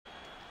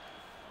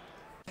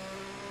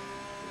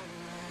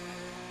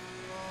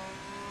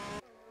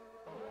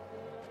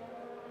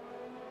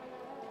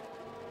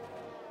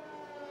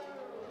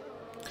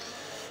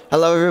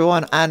Hello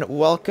everyone and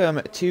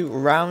welcome to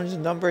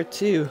round number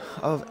 2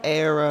 of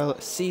ARL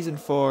Season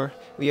 4.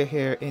 We are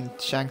here in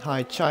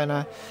Shanghai,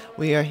 China.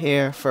 We are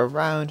here for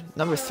round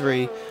number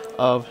 3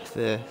 of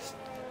the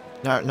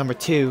number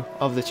 2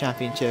 of the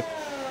championship.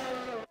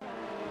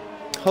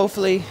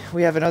 Hopefully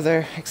we have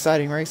another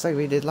exciting race like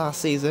we did last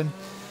season.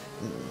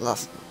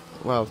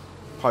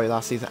 Probably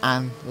last season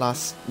and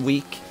last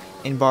week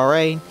in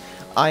Bahrain.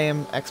 I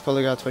am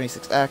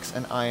xPolygon26x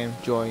and I am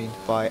joined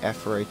by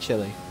FRA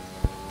Chile.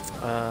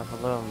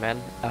 Hello, man.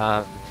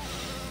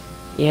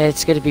 Yeah,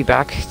 it's good to be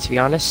back, to be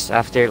honest.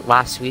 After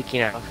last week,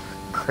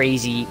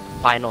 crazy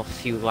final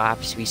few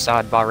laps we saw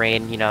at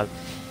Bahrain,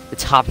 the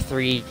top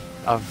three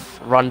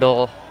of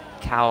Rundle,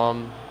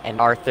 Callum,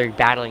 and Arthur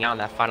battling out in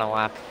that final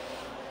lap.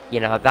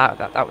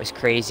 That was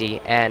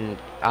crazy, and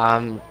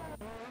I'm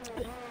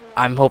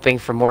hoping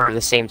for more of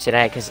the same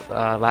today, because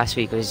last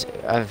week was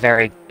a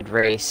very good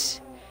race,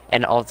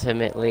 and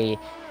ultimately,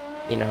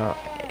 you know,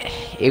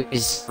 it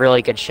was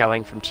really good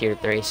showing from Tier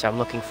 3, so I'm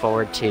looking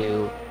forward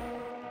to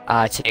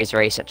today's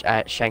race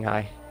at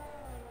Shanghai.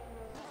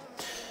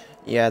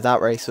 Yeah,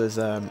 that race was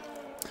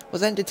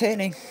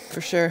entertaining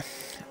for sure.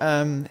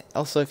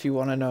 Also, if you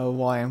want to know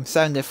why I'm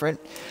sound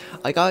different,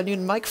 I got a new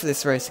mic for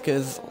this race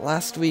because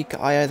last week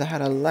I either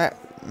had a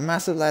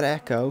massive loud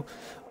echo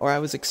or I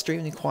was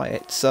extremely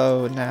quiet.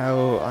 So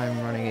now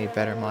I'm running a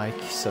better mic,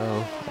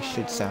 so I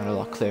should sound a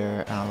lot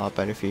clearer and a lot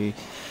better for you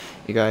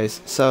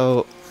guys.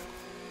 So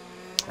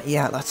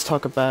yeah, let's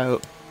talk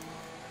about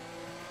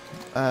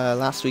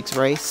last week's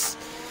race.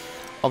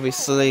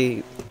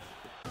 Obviously,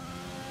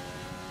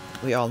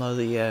 we all know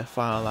the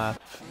final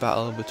lap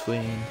battle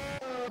between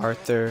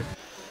Arthur,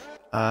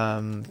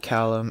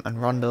 Callum,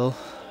 and Rundle.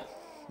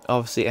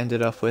 Obviously,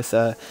 ended up with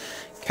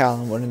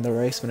Callum winning the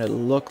race when it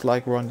looked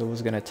like Rundle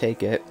was gonna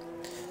take it.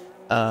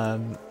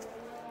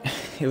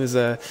 It was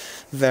a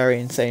very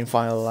insane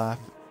final lap,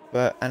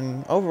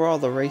 and overall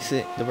the race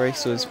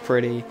was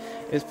pretty.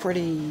 It was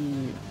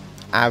pretty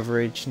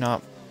average. There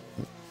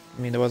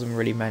wasn't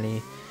really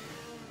many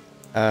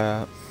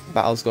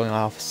battles going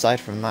off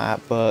aside from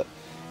that, but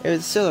it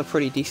was still a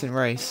pretty decent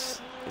race.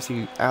 If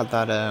you add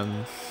that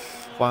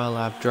final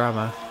lap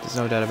drama, there's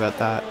no doubt about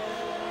that.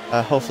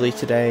 Hopefully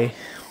today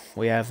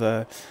we have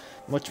a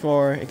much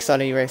more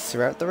exciting race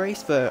throughout the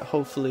race, but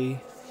hopefully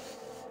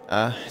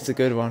it's a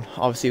good one.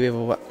 Obviously we have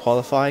a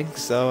qualifying,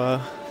 so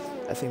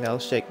I think that'll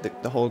shake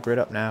the whole grid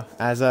up now.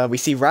 As we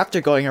see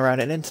Raptor going around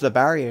and into the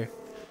barrier.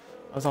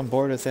 I was on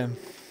board with him.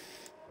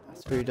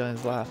 That's pretty done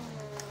his lap.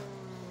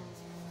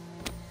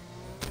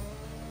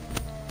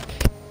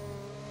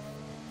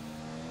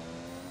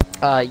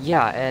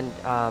 Yeah, and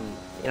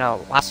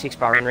last week's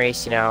Bahrain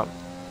race,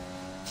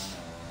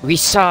 we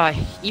saw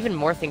even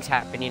more things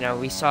happen.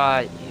 We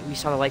saw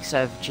the likes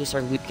of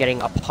JSR Loop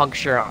getting a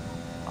puncture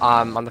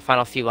on the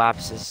final few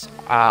laps. Is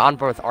on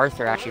board with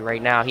Arthur actually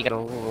right now. He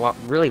got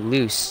really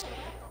loose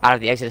out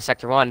of the exit of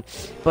Sector 1,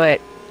 but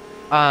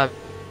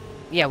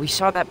yeah, we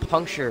saw that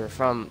puncture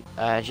from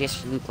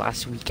JSR Loop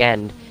last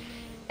weekend,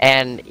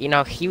 and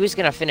he was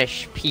gonna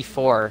finish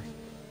P4.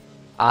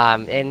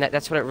 And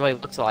that's what it really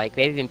looks like.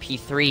 Maybe even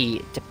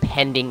P3,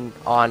 depending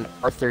on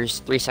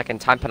Arthur's 3-second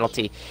time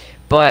penalty.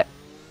 But,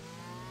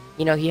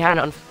 he had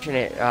an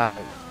unfortunate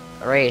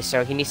race,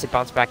 so he needs to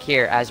bounce back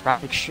here, as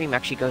Rapid Extreme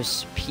actually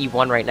goes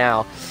P1 right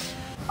now.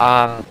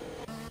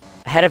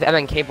 Ahead of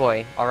MNK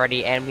Boy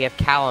already, and we have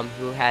Callum,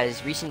 who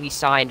has recently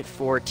signed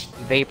for Team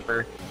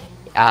Vapor.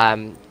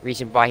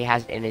 Reason why he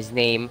has it in his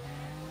name.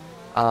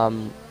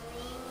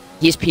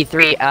 He's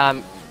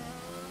P3.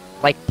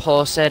 Like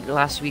Paul said,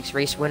 last week's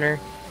race winner,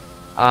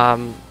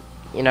 had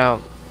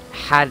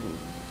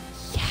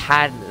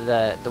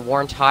the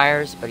worn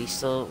tires, but he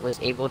still was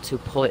able to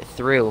pull it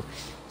through.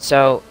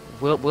 So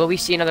will we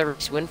see another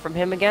race win from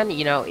him again?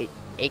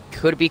 It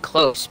could be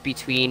close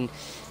between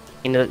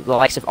the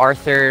likes of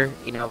Arthur.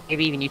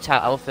 Maybe even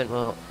Utah Elephant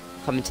will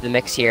come into the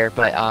mix here,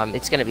 but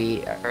it's going to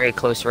be a very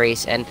close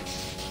race. And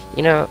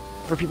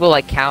for people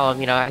like Callum,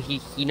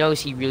 he knows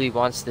he really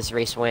wants this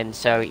race win,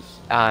 so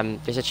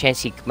there's a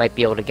chance he might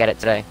be able to get it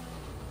today.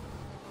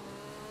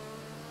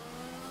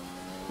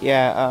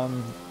 Yeah,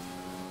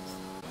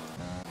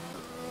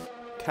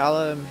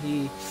 Callum,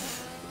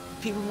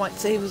 people might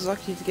say he was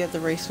lucky to get the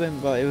race win,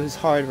 but it was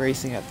hard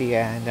racing at the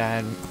end,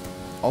 and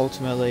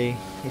ultimately,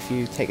 if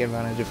you take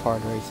advantage of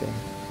hard racing,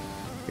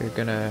 you're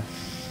gonna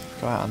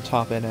go out on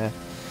top in a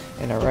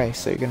race,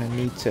 so you're gonna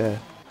need to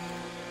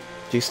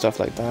do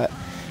stuff like that.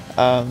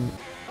 A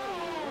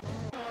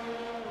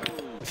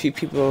few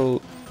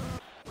people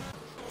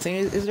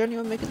think, is there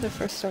anyone making their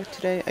first start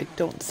today? I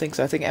don't think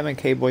so. I think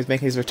MNK Boy's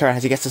making his return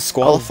as he gets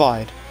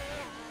disqualified.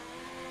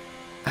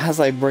 Oh. As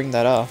I bring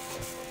that up,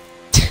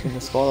 being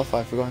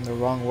disqualified for going the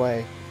wrong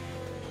way.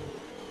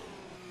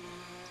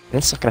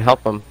 That's not gonna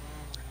help him.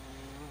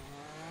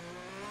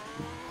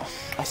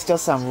 I still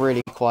sound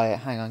really quiet.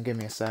 Hang on, give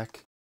me a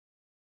sec.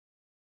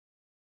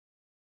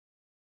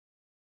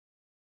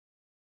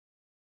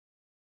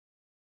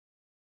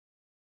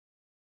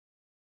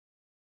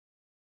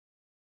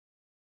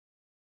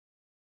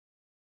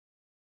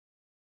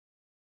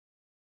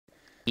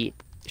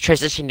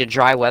 transitioning to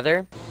dry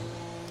weather,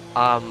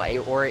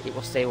 or it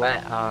will stay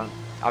wet.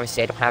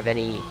 Obviously, I don't have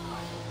any,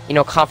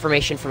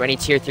 confirmation from any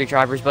Tier 3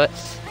 drivers, but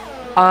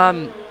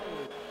um,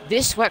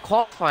 this wet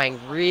qualifying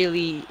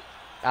really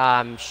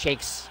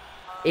shakes.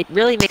 It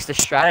really makes the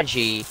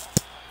strategy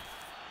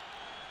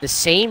the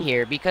same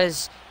here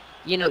because,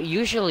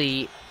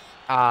 usually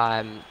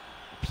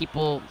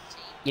people,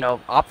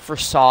 opt for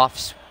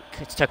softs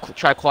to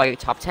try to qualify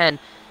top 10,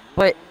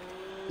 but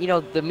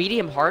the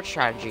medium hard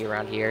strategy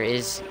around here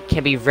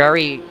can be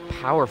very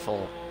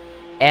powerful.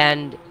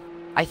 And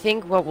I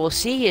think what we'll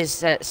see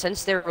is that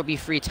since there will be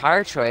free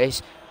tire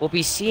choice, we'll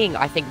be seeing,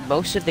 I think,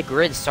 most of the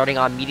grids starting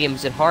on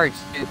mediums and hards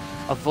to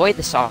avoid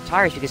the soft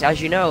tires because,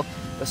 as you know,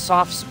 the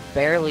softs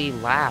barely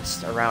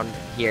last around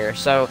here.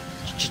 So,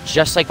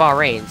 just like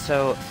Bahrain.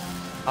 So,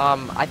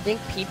 I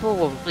think people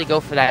will really go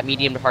for that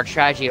medium to hard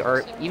strategy,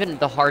 or even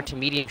the hard to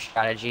medium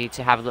strategy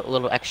to have a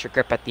little extra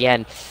grip at the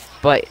end.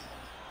 But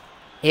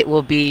it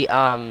will be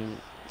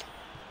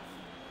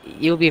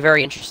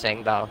very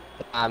interesting though,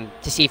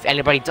 to see if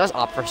anybody does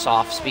opt for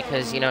softs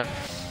because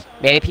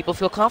maybe people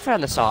feel confident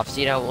on the softs.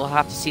 We'll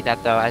have to see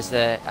that though as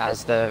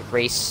the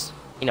race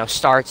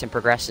starts and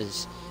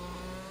progresses.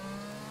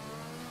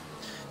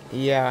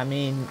 Yeah, I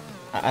mean,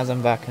 as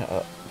I'm backing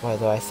up, by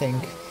the way, I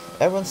think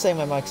everyone's saying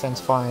my mic sounds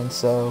fine,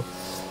 so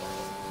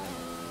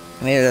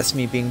maybe that's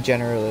me being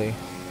generally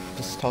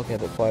just talking a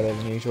bit quieter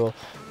than usual.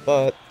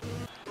 But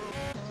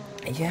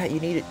yeah,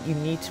 you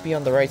need to be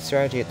on the right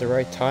strategy at the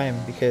right time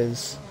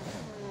because,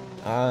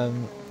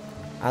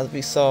 as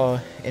we saw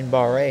in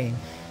Bahrain,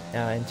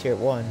 in Tier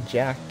 1,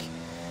 Jack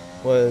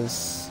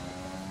was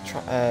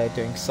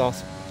doing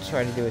soft,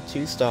 trying to do a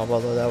 2-stop,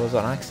 although that was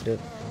on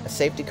accident. A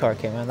safety car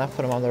came in, and that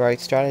put him on the right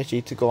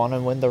strategy to go on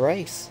and win the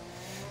race.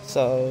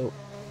 So,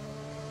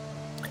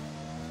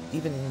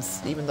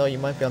 even though you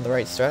might be on the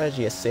right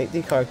strategy, a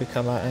safety car could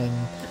come out and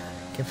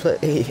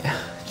completely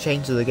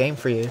change the game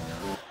for you.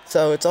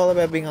 So it's all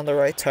about being on the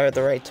right tire at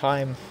the right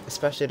time,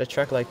 especially at a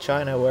track like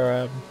China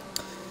where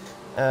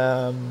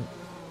the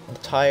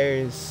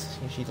tires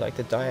usually like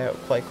to die out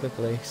quite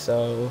quickly.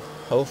 So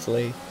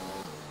hopefully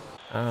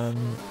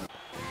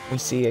we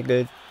see a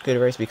good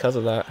race because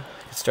of that.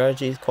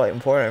 Strategy is quite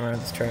important around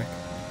this track.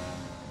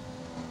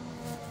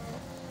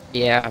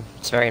 Yeah,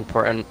 it's very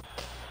important.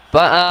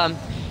 But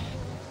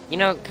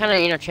kind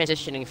of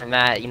transitioning from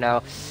that,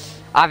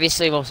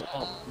 obviously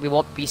we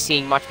won't be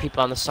seeing much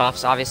people on the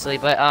softs, obviously,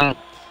 but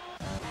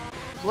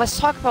let's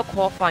talk about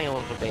qualifying a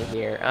little bit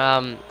here.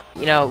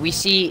 We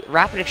see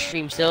Rapid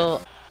Extreme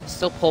still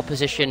pole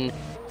position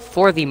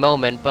for the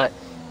moment, but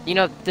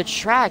the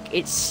track,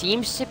 it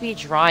seems to be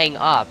drying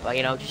up.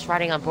 Just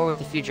riding on board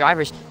with a few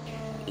drivers,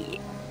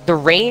 the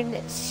rain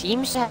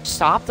seems to have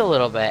stopped a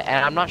little bit,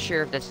 and I'm not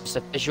sure if that's just a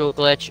visual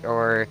glitch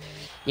or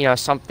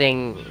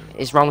something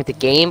is wrong with the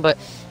game, but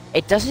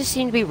it doesn't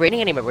seem to be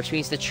raining anymore, which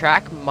means the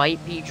track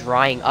might be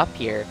drying up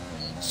here.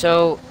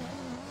 So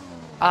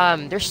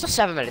there's still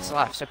 7 minutes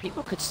left, so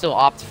people could still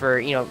opt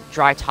for,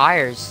 dry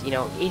tires,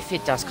 if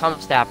it does come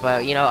to that,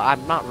 but,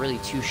 I'm not really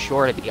too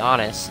sure, to be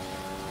honest.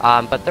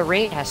 But the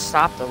rain has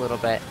stopped a little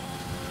bit.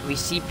 We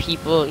see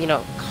people,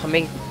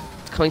 coming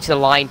to the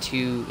line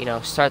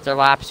to, start their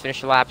laps,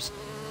 finish their laps,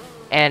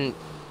 and,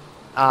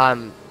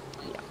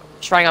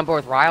 trying on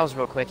board with Riles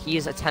real quick. He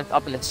is a 10th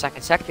up in the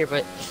second sector,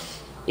 but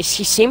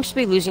he seems to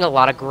be losing a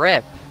lot of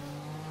grip.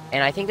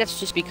 And I think that's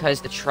just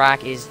because the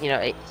track is,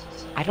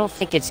 I don't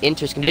think it's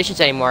interest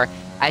conditions anymore.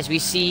 As we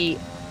see,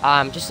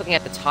 just looking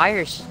at the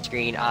tires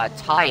screen,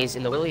 ties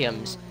in the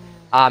Williams,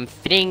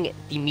 fitting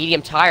the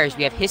medium tires.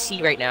 We have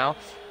Hissy right now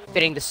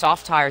fitting the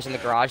soft tires in the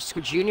garage.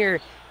 Squid Jr.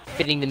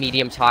 fitting the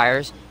medium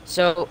tires.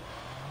 So,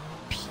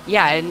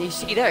 yeah, and you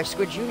see there,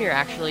 Squid Jr.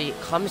 actually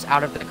comes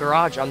out of the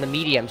garage on the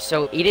medium.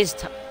 So it is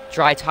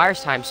dry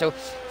tires time. So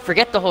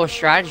forget the whole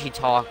strategy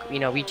talk,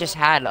 we just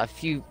had a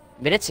few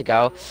minutes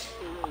ago.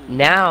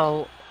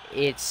 Now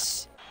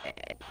it's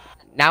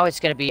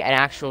going to be an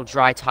actual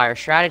dry tire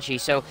strategy.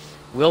 So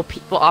will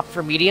people opt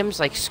for mediums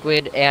like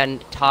Squid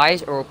and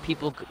ties, or will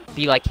people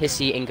be like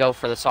Hissy and go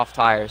for the soft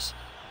tires?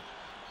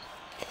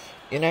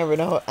 You never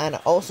know. And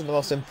also the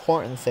most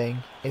important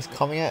thing is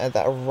coming out at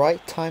that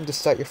right time to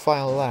start your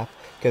final lap,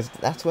 because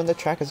that's when the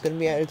track is going to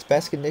be at its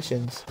best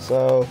conditions.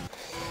 So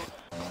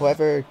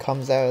whoever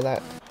comes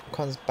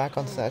back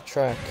onto that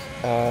track,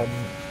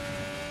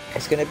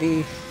 it's going to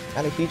be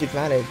at a huge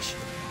advantage.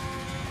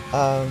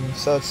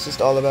 So it's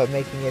just all about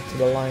making it to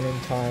the line in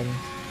time,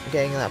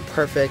 getting that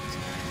perfect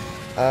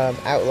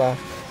outlap,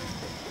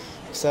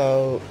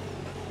 so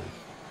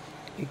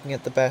you can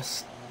get the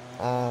best,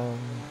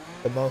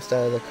 the most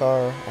out of the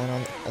car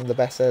and the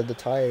best out of the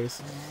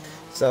tires.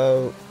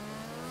 So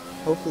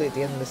hopefully at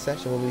the end of the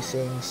session we'll be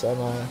seeing some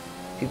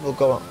people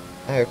go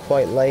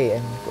quite late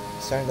and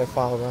starting their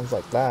final runs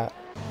like that.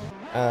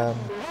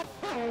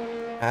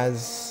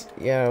 As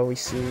we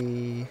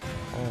see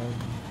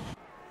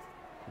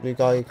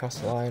Lugali across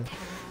the line.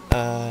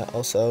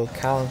 Also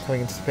Callum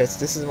coming into the pits.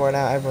 This is where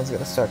now everyone's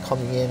going to start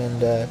coming in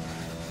and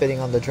fitting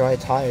on the dry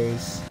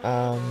tires.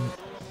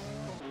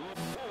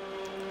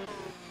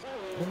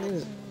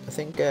 I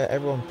think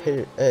everyone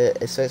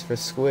it says for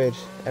Squid.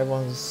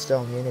 Everyone's still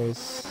on the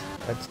inners.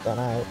 That's gone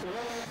out.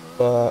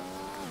 But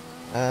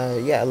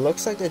yeah, it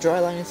looks like the dry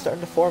line is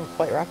starting to form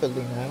quite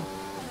rapidly now.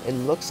 It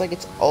looks like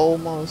it's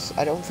almost.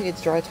 I don't think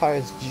it's dry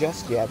tires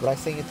just yet, but I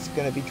think it's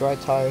going to be dry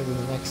tires in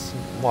the next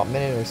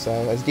minute or so.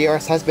 As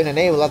DRS has been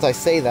enabled, as I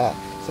say that,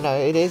 so now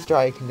it is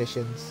dry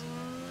conditions.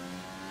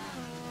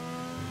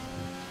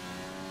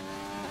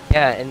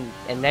 Yeah,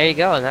 and there you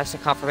go, and that's the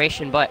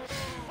confirmation. But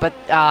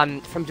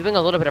from doing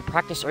a little bit of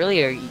practice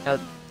earlier, you know,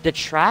 the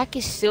track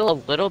is still a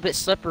little bit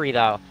slippery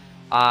though.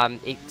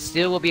 It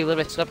still will be a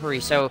little bit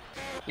slippery, so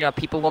you know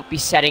people won't be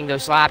setting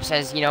those laps.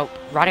 As you know,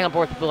 riding on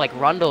board with people like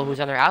Rundle, who's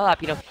on their out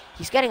lap, you know,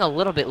 he's getting a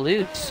little bit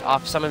loose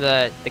off some of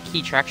the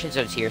key traction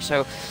zones here.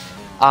 So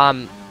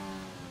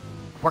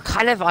we're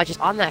kind of just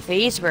on that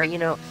phase where, you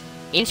know,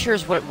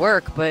 inters wouldn't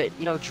work, but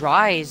you know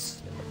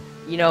dries,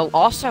 you know,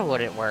 also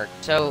wouldn't work.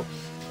 So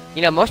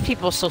you know, most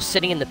people are still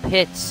sitting in the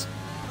pits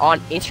on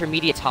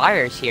intermediate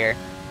tires here.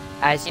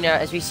 As you know,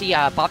 as we see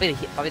Bobby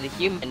the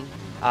Human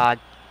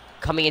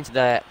coming into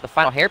the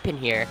final hairpin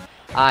here,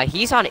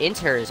 he's on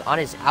inters on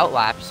his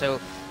outlap, so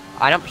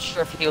I'm not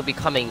sure if he'll be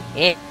coming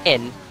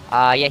in.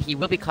 Yeah, he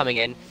will be coming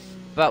in.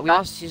 But we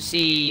also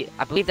see,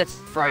 I believe that's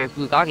for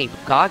Bugagi.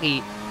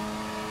 Bugagi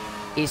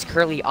is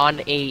currently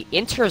on a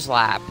inters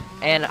lap,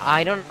 and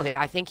I don't know,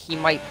 I think he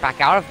might back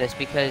out of this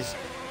because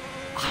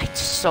I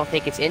just don't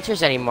think it's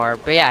inters anymore.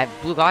 But yeah,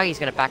 Bugagi is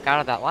going to back out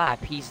of that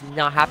lap. He's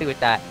not happy with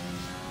that.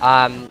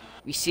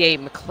 We see a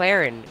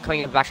McLaren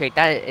coming up back straight.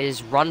 That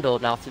is Rundle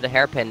now through the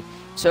hairpin.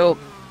 So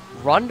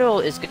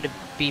Rundle is going to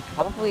be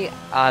probably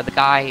the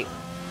guy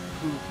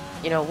who,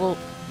 you know, will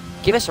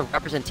give us a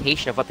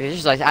representation of what the position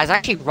is like. As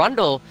actually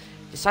Rundle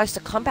decides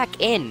to come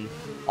back in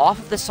off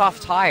of the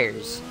soft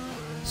tires.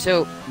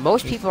 So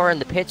most people are in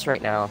the pits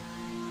right now.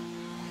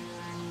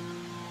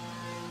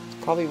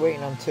 Probably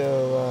waiting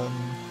until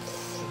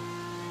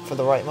for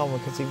the right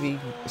moment, because if he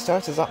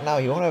starts us up now,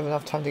 he won't have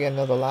enough time to get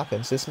another lap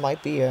in. So this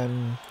might be a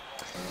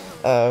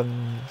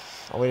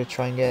way to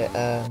try and get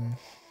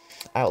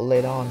out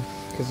late on,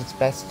 because it's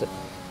best.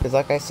 Because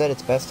like I said,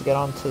 it's best to get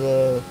onto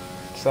the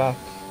track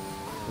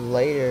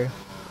later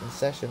in the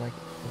session, like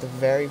at the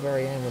very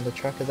end when the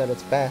track is at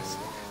its best,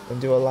 than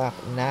do a lap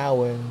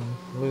now and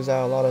lose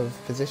out a lot of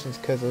positions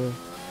because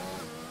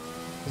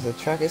the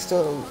track is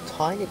still a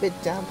tiny bit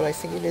damp, but I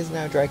think it is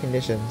now dry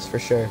conditions for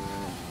sure.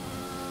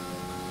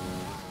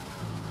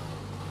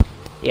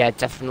 Yeah,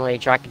 definitely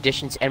dry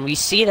conditions, and we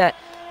see that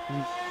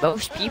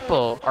most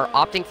people are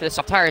opting for the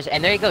soft tires.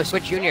 And there you go,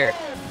 Switch Junior,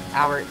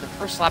 the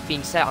first lap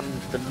being set on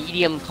the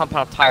medium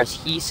compound tires.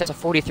 He sets a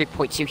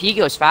 43.2. He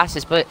goes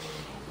fastest, but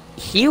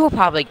he will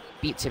probably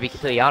beat, to be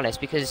completely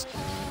honest, because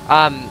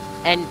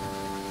and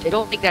I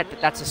don't think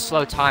that's a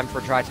slow time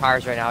for dry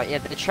tires right now. Yeah,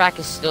 the track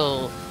is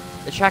still,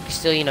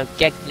 you know,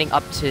 getting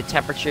up to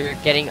temperature,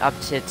 getting up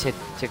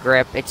to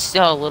grip. It's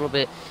still a little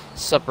bit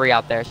slippery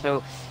out there,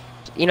 so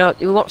you know,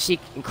 we won't see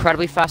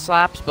incredibly fast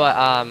laps,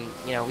 but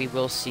you know, we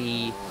will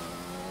see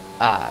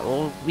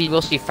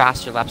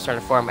faster laps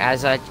starting to form.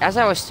 As I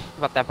was talking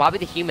about that, Bobby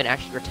the Human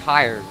actually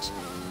retires,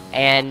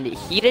 and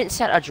he didn't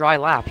set a dry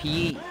lap.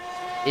 He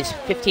is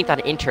 15th on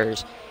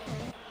inters,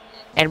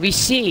 and we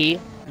see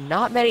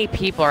not many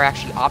people are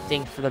actually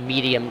opting for the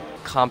medium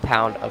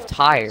compound of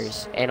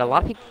tires, and a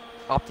lot of people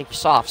are opting for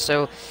soft.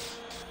 So,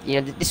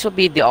 you know, this will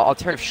be the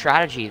alternative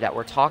strategy that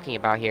we're talking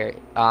about here.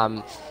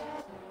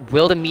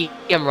 Will the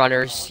medium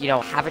runners, you know,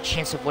 have a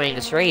chance of winning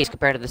this race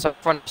compared to the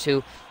soft runners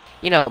who,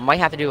 you know, might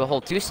have to do a whole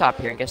two-stop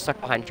here and get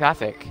stuck behind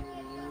traffic?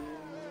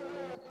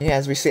 Yeah,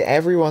 as we see,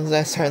 everyone's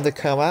now starting to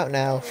come out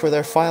now for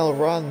their final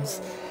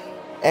runs.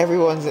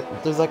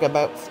 There's like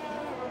about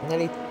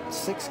nearly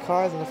 6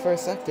 cars in the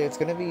first sector. It's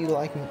gonna be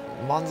like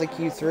Monza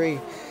Q3,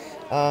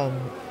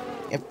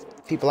 if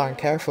people aren't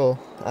careful.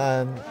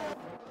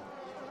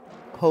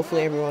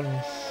 Hopefully everyone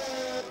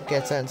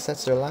gets out and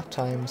sets their lap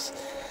times.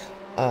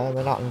 And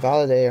not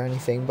invalidate or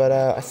anything, but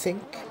I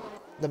think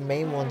the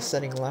main ones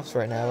setting laps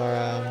right now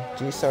are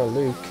G-Star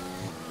Luke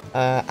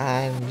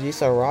and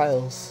G-Star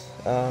Riles,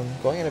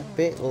 going in a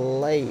bit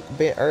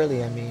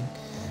early, I mean,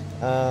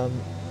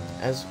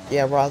 as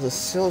yeah, Riles is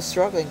still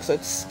struggling, so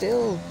it's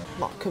still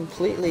not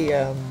completely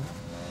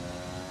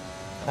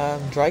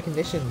dry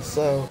conditions,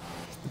 so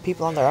the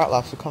people on their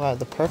outlaps will come out at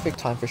the perfect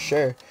time for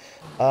sure.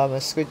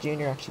 As Squid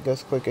Jr. actually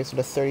goes quickest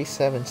with a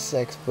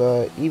 37.6,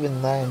 but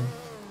even then,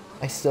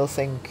 I still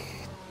think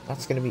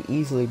that's going to be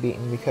easily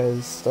beaten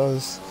because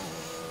those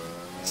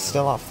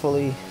still not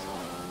fully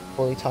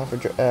time for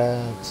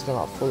still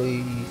not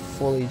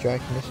fully dry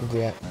conditions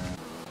yet.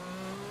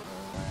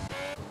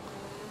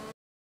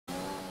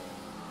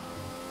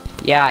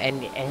 Yeah,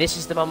 and this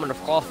is the moment of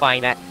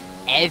qualifying that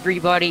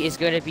everybody is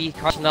going to be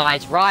crossing the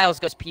lines. Riles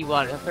goes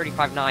P1 at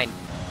 35.9.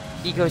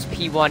 He goes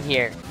P1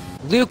 here.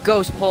 Luke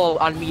goes pole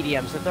on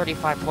mediums at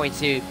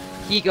 35.2.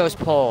 He goes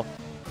pole.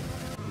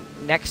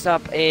 Next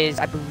up is,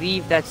 I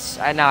believe that's,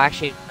 no,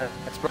 actually,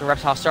 that's Broken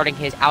Reptile starting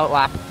his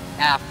outlap,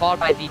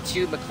 followed by the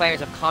two McLarens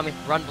of Comet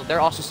Rundle.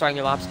 They're also starting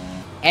their laps.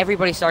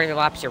 everybody's starting their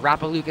laps here.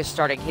 Rappaluca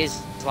starting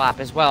his lap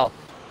as well.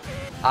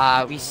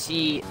 We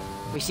see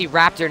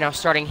Raptor now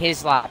starting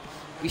his lap.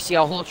 We see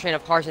a whole train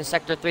of cars in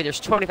Sector 3. There's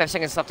 25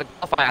 seconds left to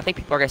qualify. I think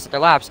people are going to set their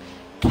laps.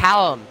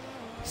 Callum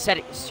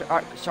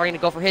starting to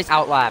go for his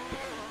out lap,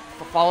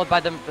 followed by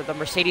the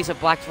Mercedes of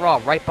Black Thrall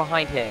right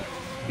behind him.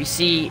 We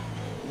see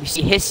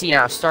Hissy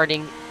now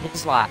starting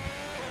his lap.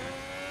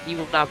 He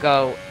will now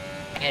go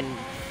and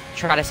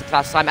try to set the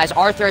fast time as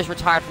Arthur is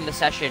retired from the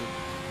session,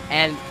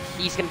 and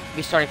he's going to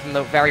be starting from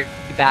the very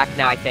back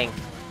now, I think,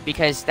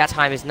 because that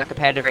time is not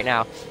competitive right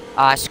now.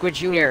 Squid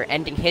Jr.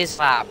 ending his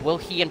lap. Will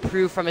he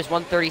improve from his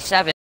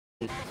 137?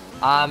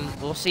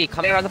 We'll see.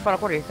 Coming around the final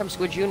corner, here comes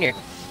Squid Jr.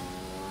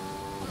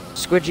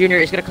 Squid Jr.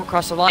 is going to come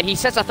across the line. He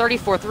sets a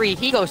 34.3.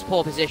 He goes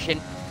pole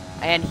position,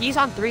 and he's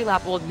on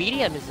 3-lap old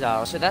mediums,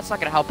 though, so that's not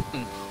going to help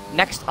him.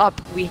 Next up,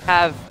 we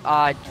have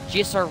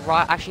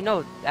GSR. Actually,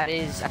 no, that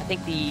is, I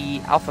think, the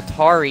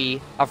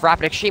AlphaTauri of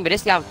Rapid Extreme. It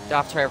is the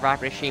AlphaTauri of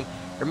Rapid Extreme.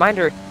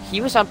 Reminder,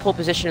 he was on pole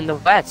position in the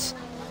wets.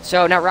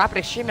 So now Rapid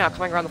Extreme now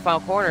coming around the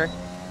final corner.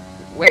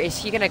 Where is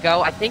he going to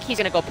go? I think he's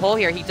going to go pole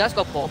here. He does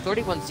go pole.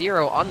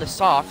 31-0 on the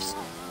softs.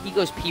 He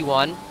goes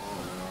P1.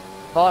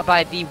 Followed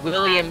by the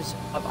Williams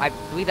of, I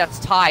believe that's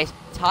Ties.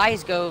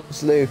 Ties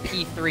goes Luke.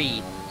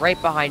 P3.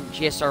 Right behind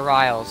GSR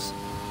Riles.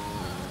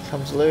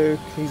 Comes Luke.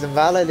 He's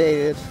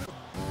invalidated.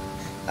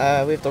 We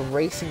have the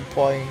racing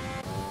point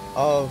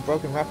of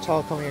Broken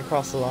Reptile coming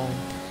across the line.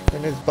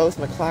 Then there's both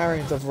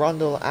McLarens of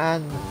Rundle,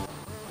 and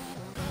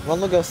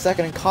Rundle goes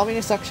second, and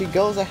Communist actually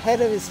goes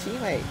ahead of his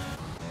teammate.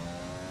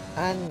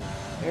 And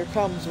here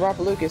comes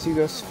Rappalucas, who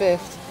goes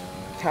fifth.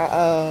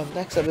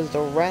 Next up is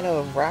the Renault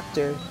of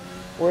Raptor.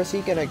 Where's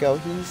he gonna go?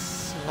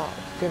 He's not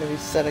gonna be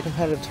set a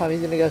competitive time.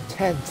 He's gonna go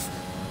 10th.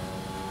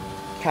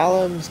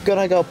 Callum's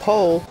gonna go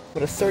pole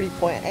with a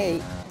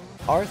 30.8.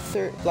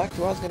 Arthur Black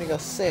Dwarf's gonna go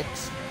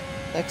 6th.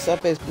 Next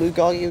up is Blue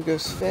Goggy, who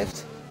goes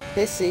 5th.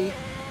 Pissy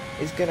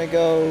is gonna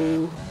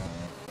go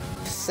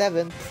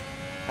 7th.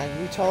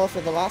 And Utah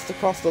for the last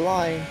across the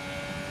line.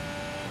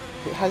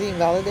 Has he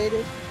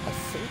invalidated? I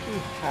think he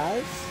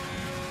has.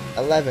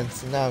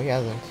 11th. No, he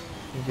hasn't.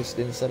 He just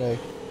didn't set a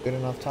good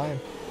enough time.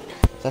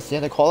 So that's the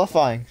end of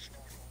qualifying.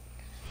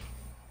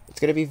 It's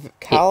gonna be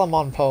Callum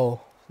on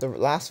pole, the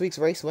last week's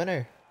race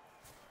winner.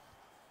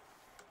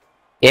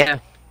 Yeah,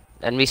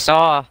 and we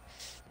saw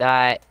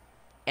that,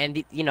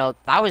 and you know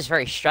that was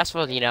very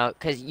stressful. You know,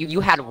 because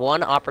you had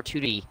one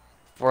opportunity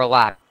for a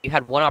lap. You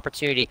had one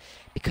opportunity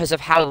because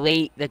of how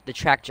late the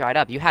track dried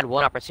up. You had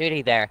one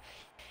opportunity there.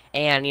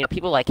 And, you know,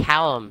 people like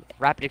Callum,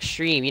 Rapid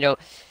Extreme, you know,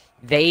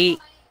 they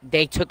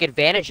took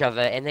advantage of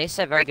it, and they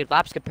set very good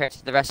laps compared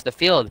to the rest of the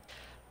field.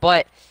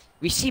 But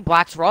we see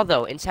Black's Raw,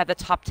 though, inside the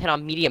top 10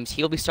 on mediums.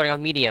 He'll be starting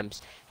on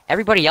mediums.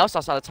 Everybody else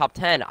outside the top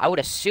 10, I would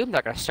assume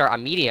they're going to start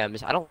on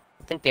mediums. I don't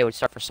think they would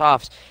start for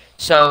softs.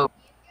 So,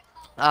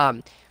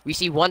 we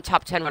see one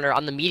top 10 runner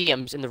on the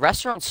mediums, and the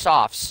rest are on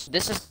softs.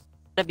 This is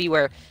going to be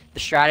where the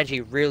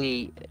strategy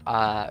really,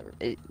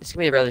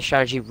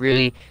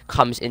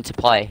 comes into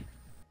play.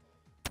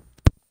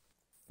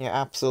 Yeah,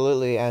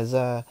 absolutely, as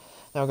now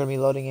we're going to be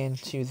loading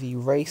into the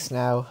race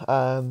now.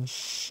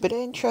 But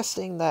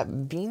interesting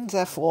that Beans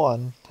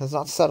F1 has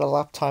not set a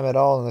lap time at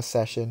all in this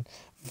session.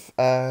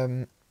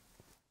 Maybe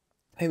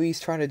he's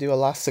trying to do a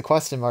last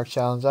question mark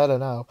challenge, I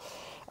don't know.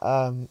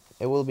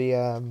 It will be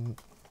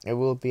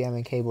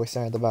MNK Boy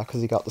starting at the back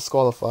because he got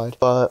disqualified.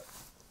 But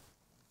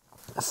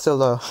still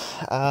though,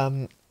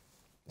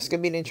 it's going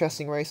to be an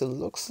interesting race. It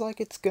looks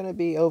like it's going to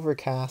be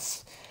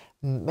overcast.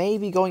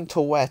 Maybe going to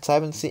wet. I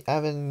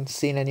haven't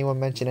seen anyone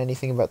mention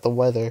anything about the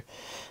weather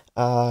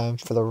for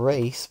the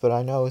race, but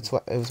I know it's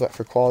wet. It was wet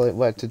for quali,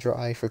 wet to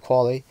dry for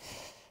quali.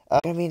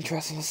 Gonna be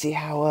interesting to see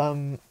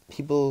how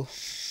people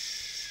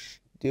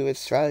do its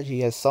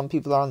strategy. As some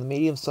people are on the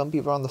medium, some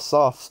people are on the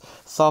softs.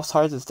 Softs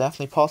hards is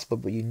definitely possible,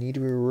 but you need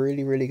to be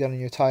really, really good on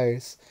your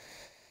tires.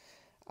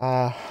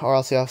 Or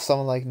else you have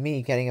someone like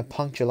me getting a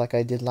puncture like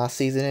I did last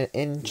season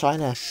in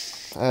China,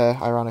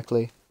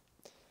 ironically.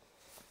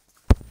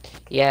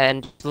 Yeah,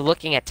 and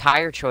looking at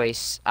tire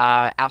choice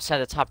outside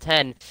the top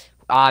 10,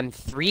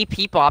 3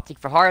 people opting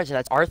for hards, and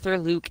that's Arthur,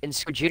 Luke, and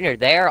Squid Jr.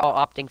 They're all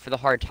opting for the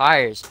hard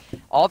tires.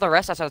 All the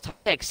rest outside the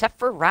top 10, except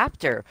for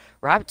Raptor.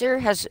 Raptor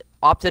has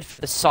opted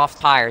for the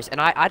soft tires,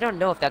 and I don't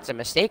know if that's a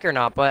mistake or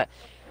not, but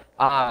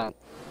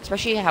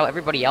especially how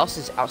everybody else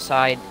is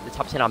outside the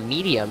top 10 on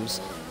mediums.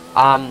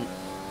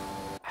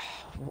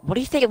 What do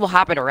you think will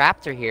happen to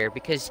Raptor here?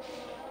 Because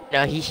you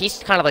know,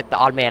 he's kind of like the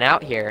odd man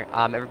out here.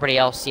 Everybody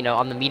else, you know,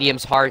 on the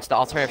mediums, hards, the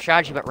alternative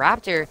strategy. But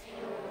Raptor,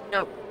 you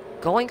know,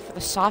 going for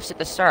the softs at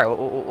the start.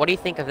 What do you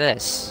think of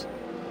this?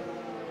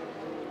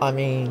 I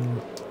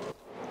mean,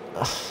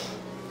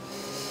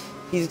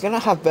 he's gonna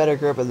have better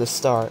grip at the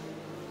start.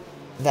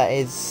 That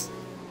is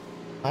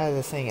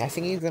another thing. I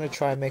think he's gonna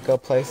try and make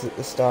up places at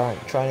the start,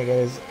 trying to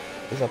get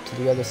his up to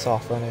the other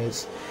soft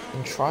runners,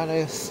 and trying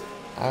to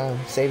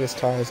save his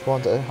tires, go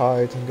on to the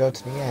hard, and go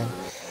to the end.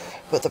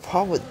 But the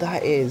problem with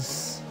that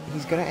is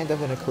he's going to end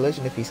up in a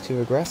collision if he's too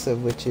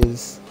aggressive, which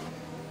is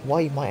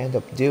what he might end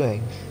up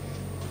doing.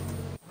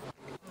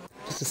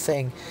 closest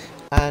thing.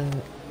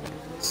 And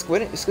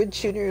Squid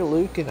Junior,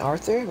 Luke, and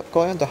Arthur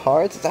going on to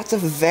hards. That's a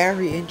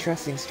very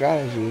interesting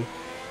strategy.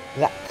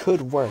 That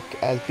could work,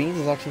 as Beans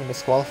is actually going to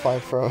disqualify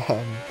from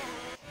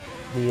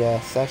the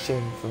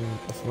session from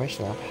the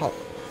formation lap.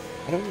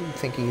 I don't even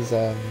think he's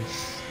done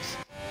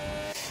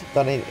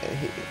it.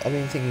 I don't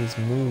even think he's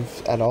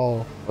moved at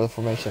all for the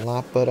formation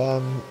lap. But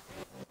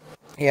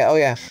yeah. Oh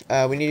yeah.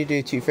 We need to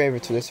do 2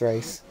 favorites for this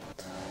race.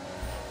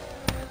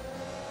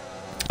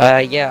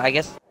 Yeah, I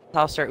guess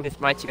I'll start with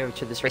my 2 favorites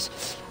for this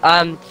race.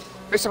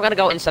 First I'm gonna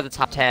go inside the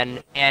top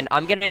 10, and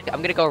I'm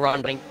gonna go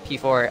running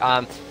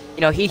P4.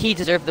 You know, he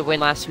deserved the win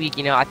last week.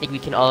 You know, I think we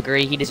can all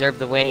agree he deserved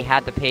the win. He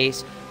had the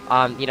pace.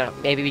 You know,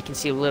 maybe we can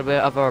see a little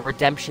bit of a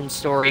redemption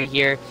story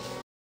here,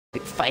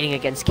 fighting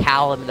against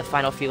Callum in the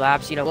final few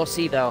laps. You know, we'll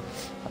see though.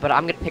 But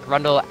I'm gonna pick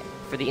Rundle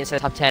for the inside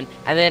top 10,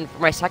 and then for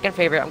my second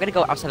favorite, I'm gonna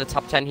go outside the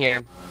top 10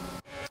 here,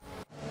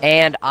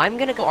 and I'm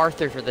gonna go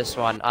Arthur for this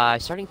one.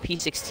 Starting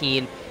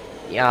P16.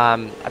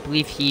 I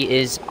believe he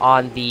is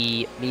on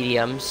the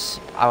mediums.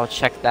 I will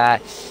check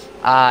that.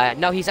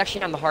 No, he's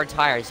actually on the hard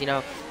tires. You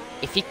know,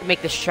 if he can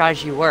make this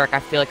strategy work, I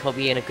feel like he'll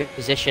be in a good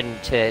position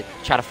to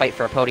try to fight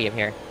for a podium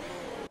here.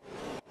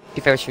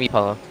 2 favorites for me,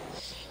 Polo.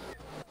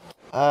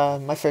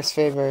 My first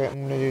favorite,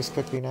 I'm going to do this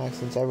quickly now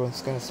since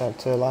everyone's going to start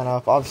to line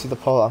up. Obviously the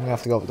pole, I'm going to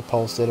have to go with the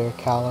pole sitter,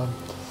 Callum.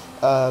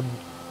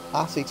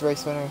 Last week's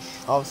race winner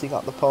obviously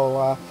got the pole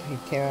lap. He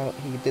came out,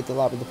 he did the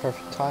lap at the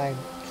perfect time.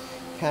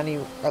 Can he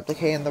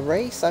replicate in the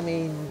race? I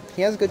mean,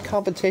 he has good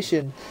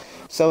competition,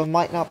 so it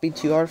might not be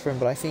too hard for him,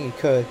 but I think he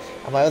could.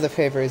 And my other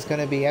favorite is going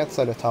to be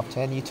outside the top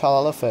 10, Utah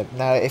Elephant.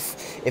 Now,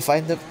 if I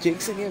end up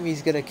jinxing him,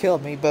 he's going to kill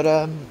me, but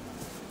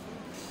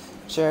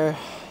sure,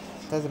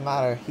 doesn't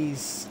matter.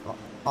 He's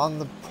on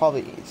the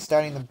probably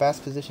starting the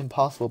best position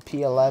possible,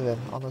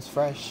 P11, on those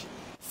fresh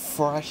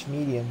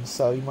mediums,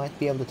 so you might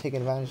be able to take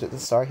advantage at the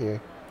start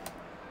here.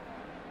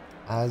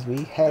 As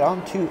we head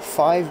on to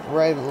 5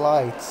 red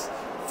lights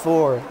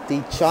for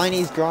the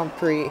Chinese Grand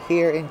Prix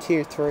here in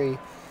Tier 3.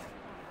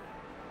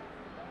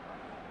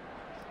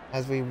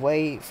 As we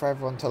wait for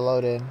everyone to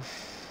load in.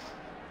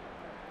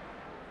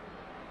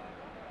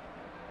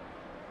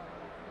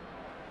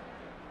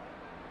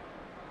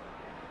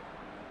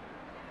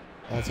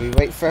 As we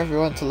wait for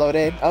everyone to load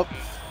in. Up,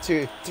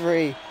 2,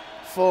 3,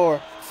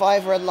 4,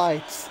 5 red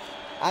lights.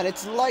 And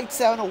it's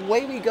lights out and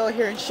away we go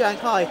here in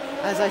Shanghai.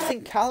 As I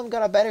think Callum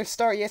got a better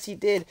start. Yes, he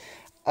did.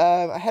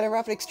 Ahead of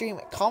Rapid Extreme.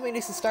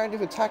 Communist is starting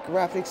to attack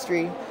Rapid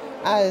Extreme.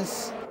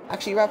 As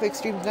actually Rapid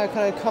Extreme is now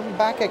kind of coming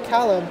back at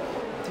Callum.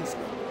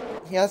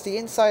 He has the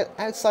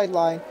outside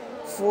line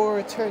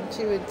for turn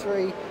 2 and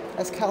 3.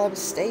 As Callum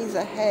stays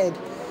ahead.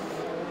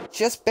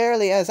 Just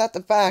barely, as at the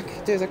back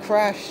there's a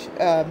crash.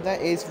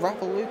 That is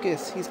Rapple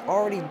Lucas. He's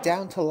already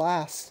down to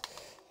last.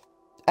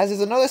 As there's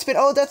another spin.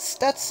 Oh,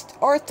 that's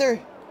Arthur.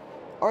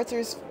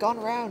 Arthur's gone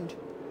round,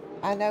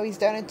 and now he's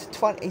down into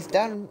 20. He's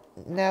down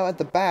now at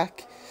the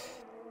back.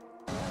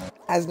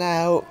 As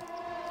now,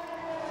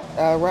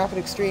 Rapid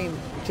Extreme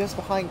just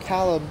behind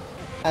Callum.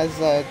 As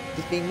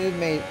he's being moved,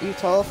 made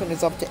Utah Elephant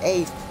is up to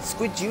 8th.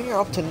 Squid Junior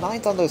up to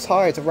 9th on those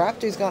hards.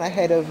 Raptor's gone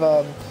ahead of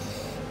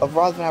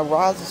Roz. Now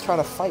Roz is trying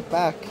to fight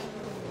back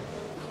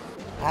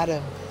at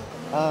him.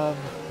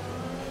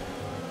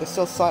 They're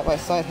still side by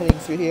side heading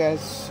through here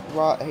as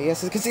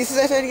yes, because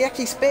he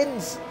actually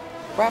spins.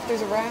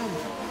 Raptor's around.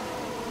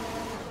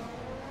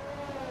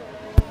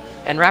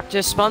 And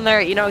Raptor spun there.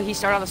 You know, he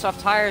started on the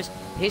soft tires.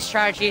 His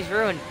strategy is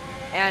ruined.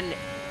 And,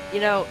 you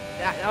know,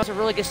 that was a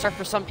really good start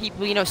for some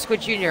people. You know,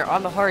 Squid Jr.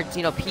 on the hards,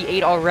 you know,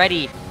 P8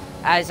 already.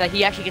 As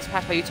he actually gets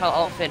passed by Utah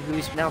Elephant,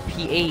 who's now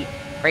P8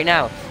 right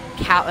now.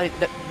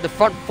 The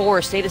front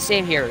 4 stay the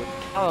same here.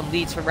 Callum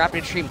leads from Rapid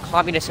Extreme,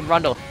 Communist, and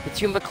Rundle. The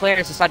 2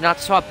 McLarens decided not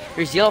to swap.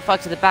 There's Yellow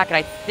Fox at the back, and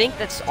I think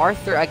that's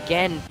Arthur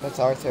again. That's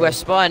Arthur. Who has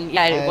spun.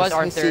 Yeah, it was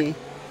Arthur.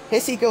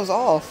 Hissy goes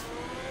off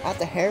at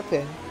the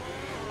hairpin.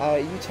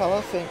 Utah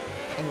Elephant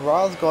and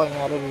Roz going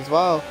at it as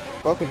well.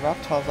 Broken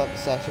Reptiles at the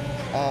session.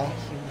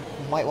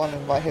 You might want to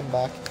invite him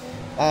back.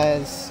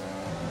 As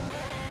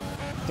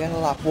down to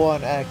lap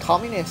 1,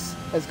 Communist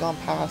has gone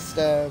past.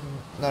 No.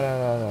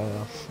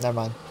 Never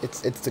mind.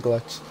 It's the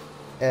glitch.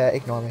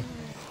 Ignore me.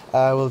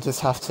 We'll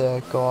just have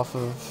to go off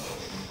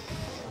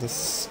of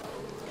this.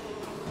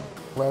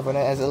 Wherever,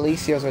 as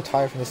Alicio's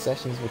retired from the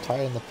session, he's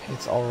retired in the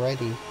pits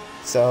already.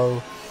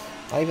 So,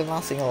 not even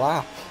lasting a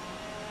lap.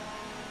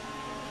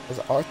 As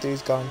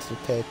Arthur's gone to the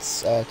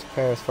pits to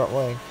prepare his front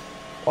wing.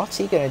 What's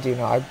he going to do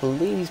now? I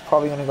believe he's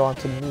probably going to go on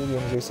to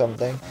mediums or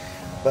something.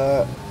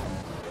 But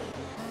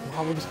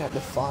now we're just going to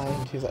have to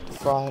find who's at the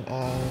front.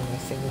 And I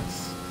think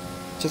it's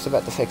just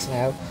about to fix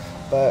now.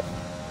 But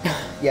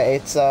yeah,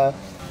 it's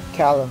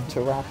Callum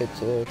to Rapid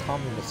to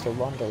Communist to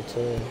Rondo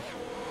to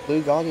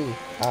Blue Goggy.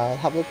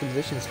 Have the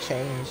positions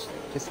changed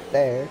just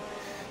there.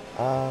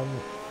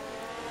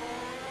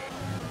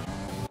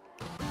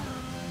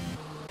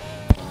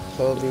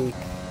 So the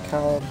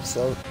Callum,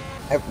 so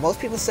most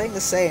people saying the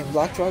same.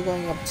 Blackjaw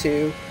going up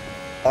 2,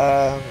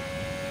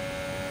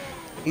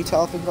 Utah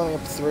Elephant going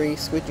up 3,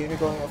 Squid Junior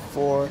going up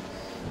 4,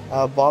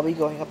 Bobby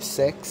going up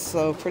 6,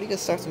 so pretty good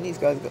starts from these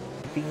guys.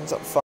 Beans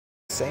up 5,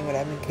 same with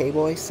M and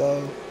K-Boy,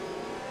 so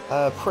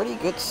pretty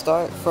good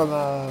start from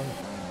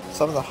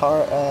some of the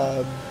hard,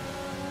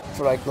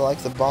 for like the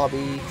likes of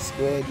Bobby,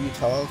 Squid,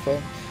 Utah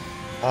Elephant,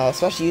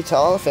 especially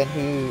Utah Elephant,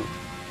 who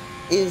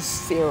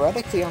is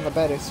theoretically on the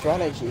better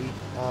strategy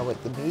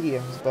with the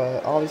mediums,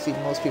 but obviously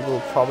most people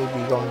will probably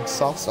be going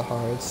softs to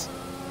hards.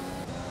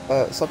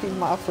 Some people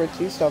might opt for a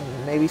 2-stop,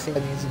 maybe think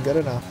that isn't good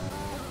enough.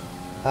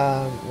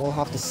 We'll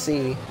have to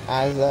see,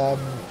 as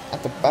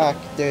at the back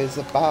there's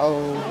a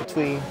battle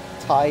between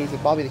Ties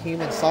and Bobby the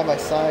Human side by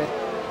side,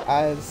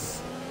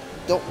 as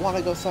don't want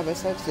to go side by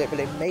side today, but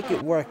they make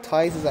it work.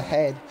 Ties is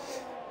ahead.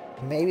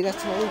 Maybe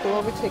that's an illegal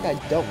overtake, I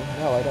don't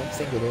know, I don't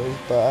think it is,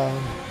 but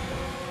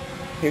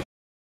here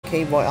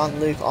K-Boy on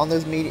Luke, on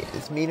those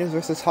mediums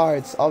versus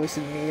hards.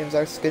 Obviously the mediums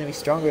are going to be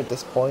stronger at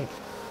this point,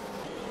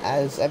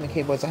 as M and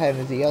K-Boy's ahead, and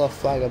there's the yellow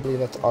flag, I believe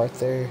that's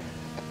Arthur,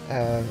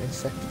 in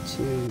sector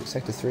 2,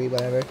 sector 3,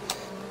 whatever.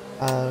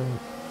 But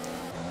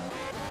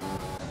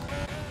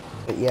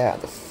yeah,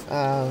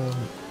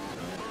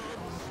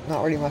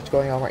 not really much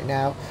going on right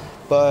now,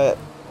 but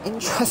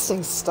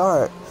interesting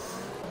start.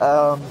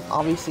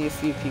 Obviously a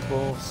few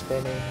people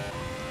spinning,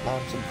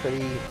 some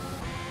pretty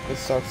good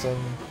starts, and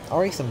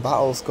already some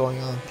battles going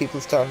on, people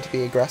starting to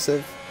be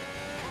aggressive.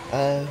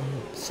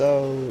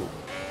 So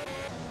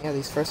yeah,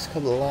 these first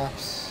couple of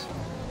laps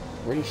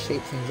really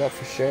shape things up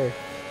for sure.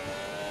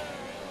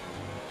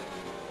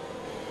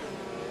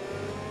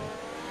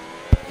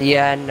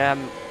 Yeah,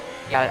 and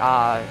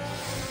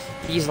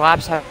these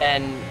laps have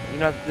been,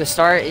 the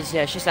start is,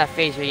 it's just that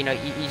phase where, you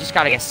just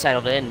gotta get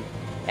settled in,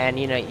 and,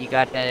 you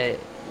gotta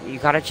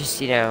just,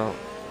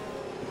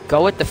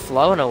 go with the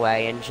flow in a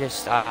way, and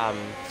just,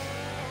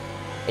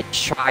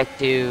 try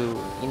to,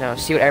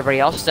 see what everybody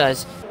else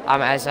does,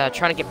 as,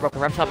 trying to get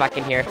Broken Reptile back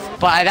in here,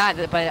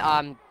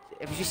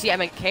 if you see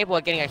M and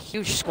K-Boy getting a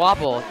huge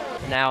squabble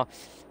now,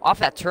 off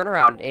that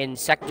turnaround in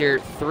Sector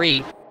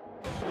 3,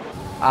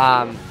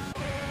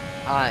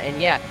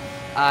 and yeah,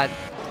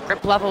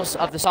 grip levels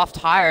of the soft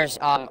tires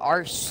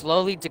are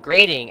slowly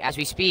degrading as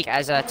we speak,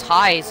 as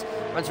Ties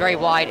runs very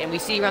wide, and we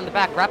see around the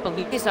back, Rappa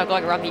Luke is now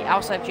going around the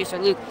outside of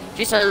Jason Luke.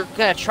 Jason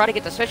gonna try to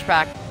get the switch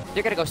back.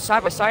 They're gonna go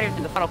side by side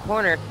into the final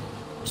corner.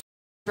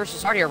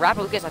 Versus Hardy,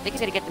 Rappa Lucas, I think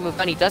he's gonna get the move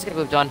done. He does get the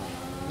move done.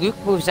 Luke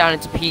moves down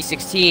into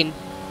P16,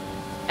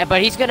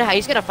 but he's gonna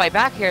fight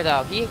back here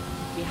though. He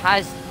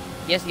has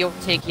the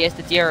overtake. He has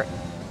the DR. I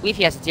believe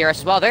he has the DRS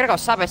as well. They're gonna go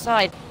side by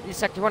side into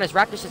Sector 1 as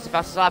Raptor sits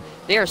about to stop.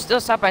 They are still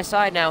side by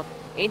side now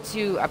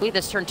into, I believe,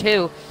 this turn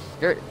 2.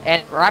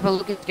 And Rappa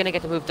Lucas is gonna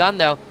get the move done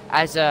though,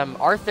 as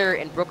Arthur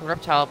and Broken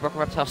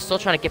Reptile still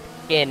trying to get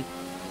in.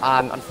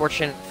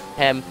 Unfortunate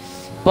for him,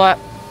 but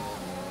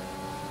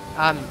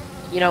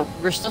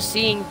we're still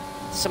seeing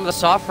some of the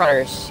soft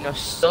runners,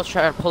 still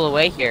trying to pull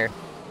away here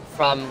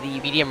from the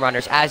medium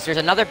runners. As there's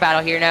another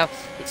battle here now,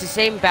 it's the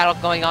same battle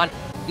going on.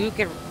 Luke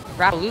and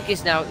Rappa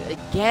Lucas now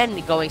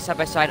again going side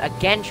by side,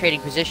 again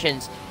trading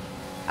positions.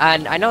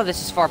 And I know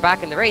this is far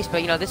back in the race,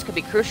 but this could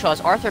be crucial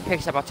as Arthur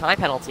picks up a time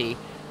penalty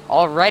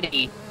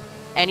already,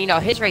 and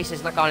his race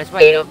is not on his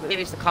way.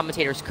 Maybe it's the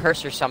commentator's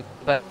curse or something,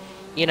 but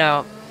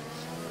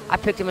I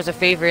picked him as a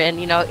favorite, and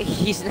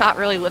he's not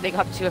really living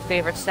up to a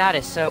favorite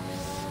status. So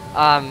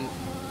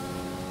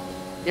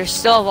there's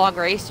still a long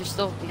race. There's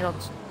still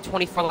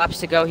 24 laps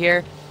to go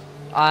here.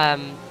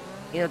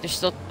 There's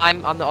still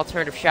time on the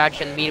alternative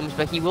strategy and the mediums,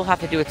 but he will have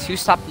to do a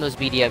 2-stop in those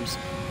mediums,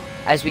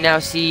 as we now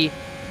see.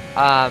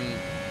 A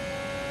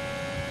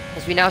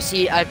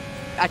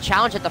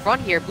challenge at the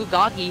front here.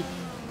 Bugagi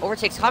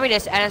overtakes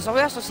Communist, and as we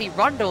also see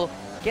Rundle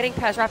getting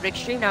past Rapid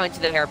Extreme now into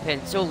the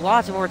hairpin. So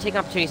lots of overtaking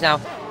opportunities now.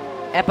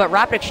 But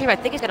Rapid Extreme, I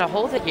think, is going to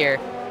hold it here,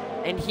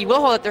 and he will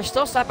hold it. They're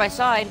still side by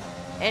side,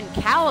 and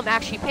Callum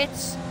actually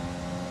pits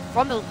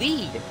from the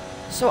lead.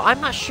 So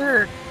I'm not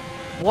sure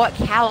what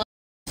Callum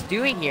is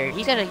doing here. I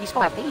think he's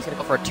gonna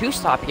go for a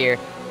 2-stop here.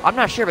 I'm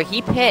not sure, but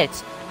he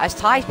pits as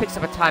Ties picks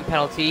up a time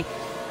penalty,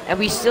 and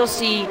we still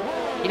see,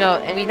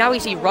 we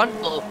see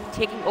Rundle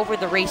taking over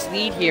the race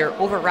lead here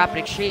over Rapid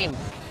Extreme,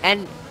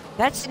 and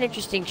that's an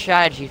interesting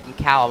strategy from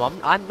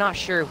Callum. I'm not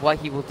sure what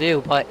he will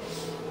do, but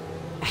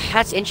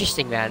that's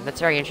interesting, man.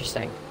 That's very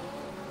interesting.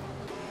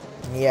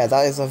 Yeah,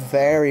 that is a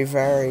very,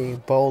 very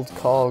bold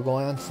call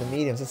going on to the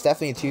mediums. It's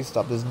definitely a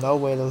 2-stop. There's no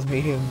way those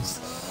mediums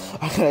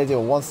are going to do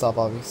a 1-stop,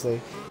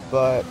 obviously.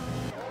 But,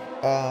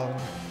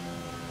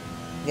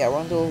 yeah,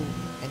 Rundle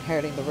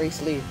inheriting the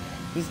race lead.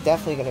 He's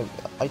definitely going to,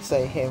 I'd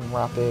say him,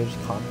 Rapid,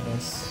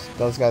 Communist,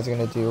 those guys are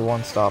going to do a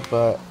 1-stop.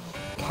 But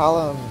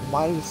Callum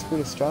might have screwed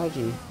his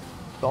strategy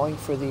going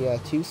for the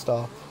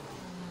 2-stop.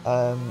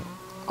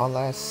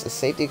 Unless a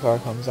safety car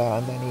comes out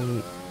and then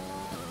he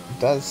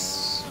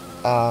does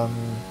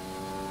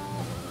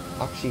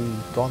actually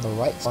go on the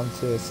right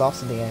onto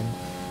softs in the end,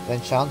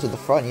 then challenge at the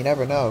front. You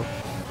never know.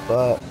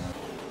 But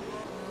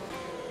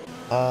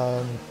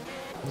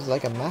there's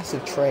like a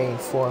massive train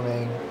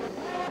forming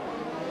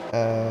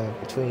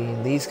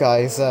between these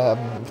guys,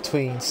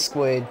 between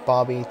Squid,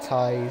 Bobby,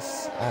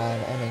 Ties,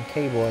 and M and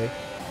K-Boy.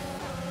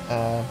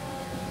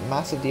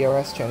 massive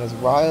DRS train as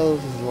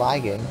Riles is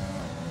lagging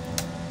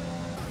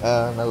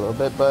a little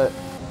bit, but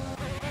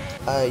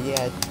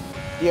yeah,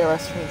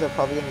 DRS trains are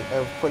probably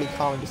are pretty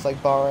common, just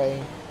like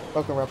Bahrain,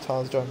 Broken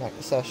Reptiles during that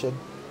session.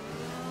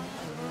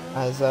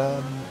 As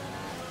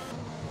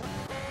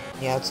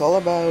yeah, it's all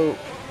about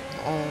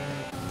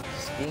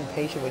just being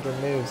patient with your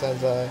moves.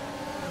 As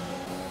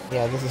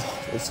yeah,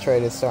 this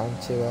trade is starting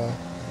to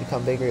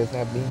become bigger as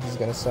now Beans is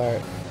going to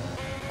start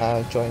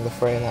joining the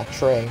fray in that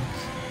train.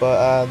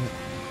 But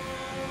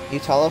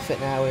Utah Elephant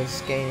now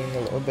is gaining a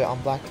little bit on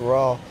Black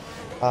Raw.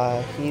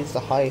 He's the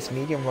highest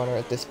medium runner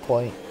at this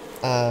point,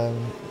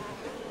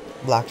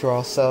 Black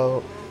Raw.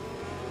 So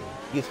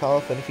Utah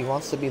Elephant, if he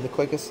wants to be the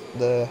quickest,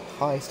 the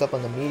highest up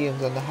on the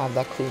mediums, and to have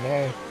that clean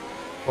air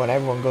when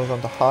everyone goes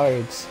on to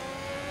hards,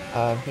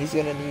 he's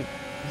gonna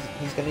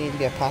need to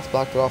get past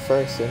Black Raw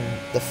first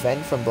and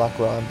defend from Black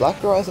Raw. And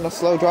Black Raw isn't a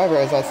slow driver,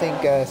 as I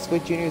think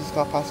Squid Jr. has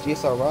got past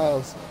GSR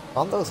Riles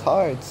on those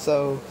hards.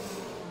 So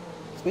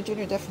Squid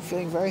Jr. definitely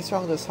feeling very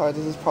strong on those hards.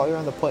 This is probably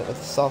around the point where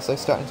the softs are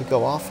starting to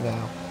go off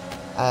now,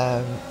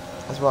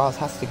 as Riles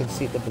has to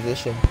concede the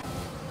position.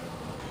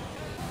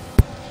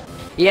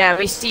 Yeah,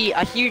 we see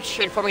a huge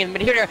trade forming in the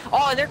middle here.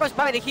 Oh, and there goes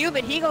Bobby the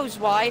Human. He goes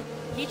wide.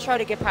 He tried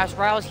to get past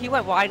Riles. He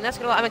went wide, and that's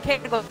going to allow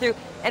McKay to go through.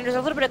 And there's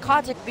a little bit of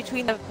contact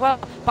between them. Well,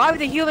 Bobby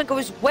the Human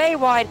goes way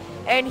wide,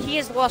 and he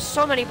has lost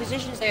so many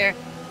positions there.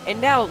 And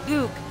now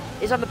Luke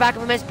is on the back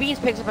of him as Beans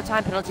picks up a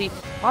time penalty.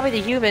 Bobby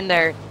the Human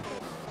there,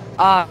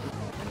 I'm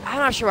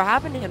not sure what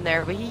happened to him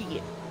there, but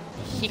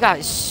he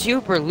got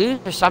super loose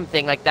or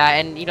something like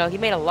that. And, you know, he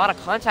made a lot of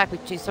contact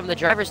between some of the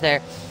drivers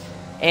there.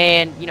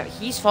 And, you know,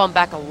 he's fallen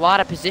back a lot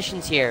of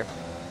positions here.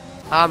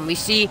 We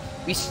see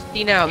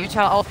now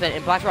Utah Elephant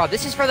and Black Raw.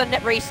 This is for the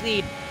net race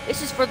lead.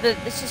 This is for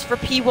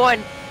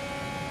P1.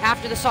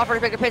 After the soft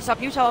runner pit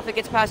stop, Utah Elephant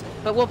gets past,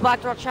 but will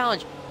Black Raw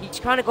challenge? He's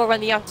trying to go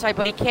around the outside,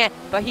 but he can't.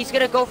 But he's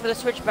gonna go for the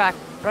switchback.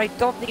 But I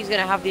don't think he's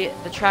gonna have the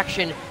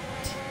traction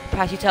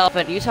past Utah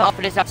Elephant. Utah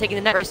Elephant is now taking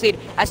the net race lead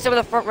as some of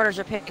the front runners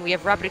are pitting. We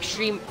have Rapid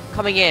Extreme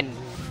coming in.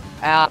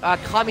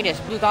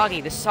 Communist, Blue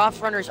Doggy. The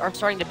soft runners are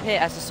starting to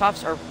pit as the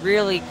softs are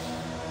really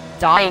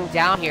dying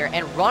down here,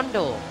 and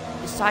Rundle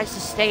decides to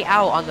stay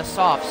out on the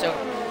soft, so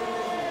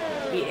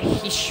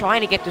he's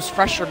trying to get those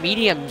fresher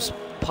mediums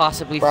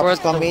possibly for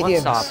the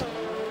mediums. One stop.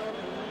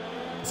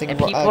 And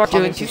people are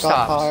doing two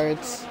stops.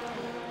 Hards.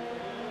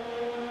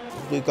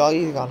 Blue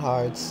Goggy's gone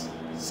hards.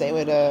 Same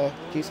with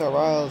GSR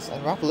Riles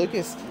and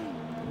Rappalucas.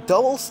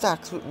 Double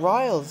stacks with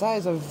Riles. That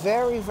is a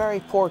very, very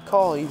poor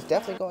call. He's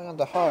definitely going on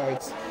to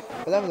hards,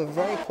 but that was a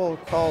very poor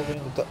call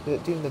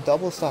doing the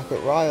double stack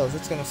with Riles.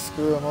 It's going to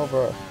screw him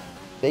over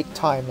big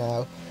time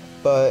now.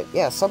 But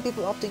yeah, some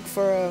people opting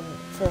for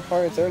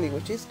hards early,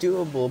 which is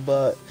doable,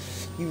 but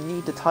you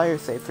need the tire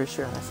save for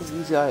sure. And I think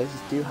these guys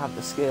do have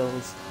the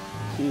skills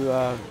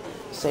to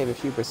save a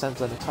few percent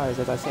on the tires.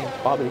 As I think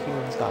Bobby the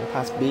Human's gotten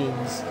past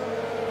Beans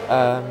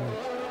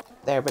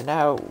there, but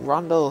now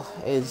Rundle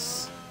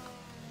is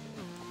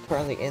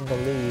currently in the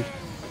lead.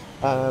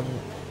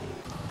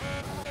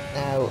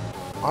 Now,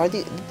 are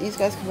these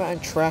guys coming out in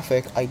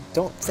traffic? I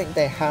don't think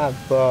they have,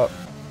 but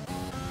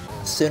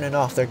soon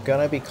enough they're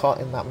gonna be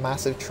caught in that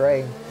massive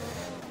train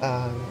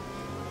that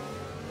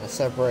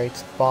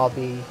separates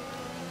Bobby,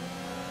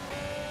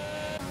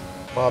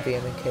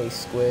 M&K,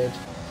 Squid,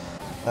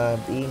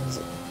 Beans,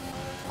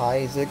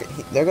 Eyes.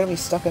 They're gonna be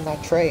stuck in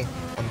that train,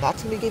 and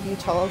that's gonna give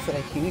Utah Elephant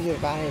a huge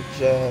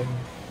advantage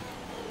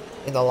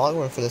in the long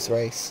run for this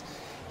race.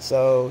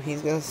 So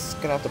he's gonna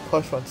have to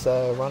push once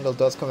Rundle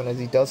does come in, as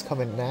he does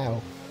come in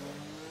now.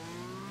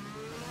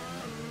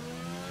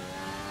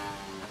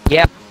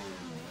 Yep.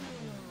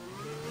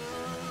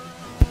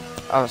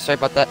 Oh, sorry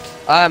about that.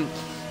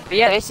 But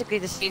yeah, basically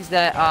this means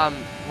that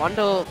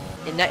Rundle,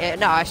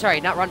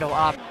 sorry, not Rundle.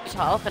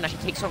 Utah Elephant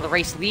actually takes over the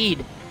race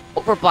lead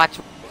over Black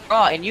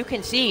Raw, and you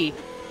can see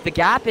the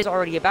gap is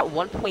already about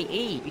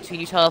 1.8 between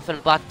Utah Elephant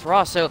and Black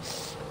Raw. So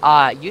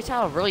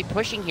Utah really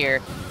pushing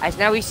here, as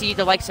now we see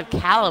the likes of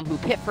Callum, who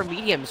pit for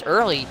mediums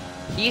early.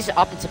 He's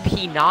up into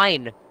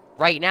P9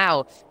 right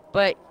now,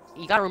 but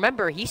you gotta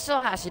remember he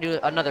still has to do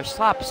another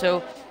stop.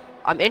 So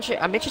I'm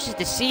interested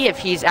to see if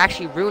he's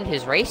actually ruined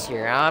his race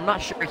here. I'm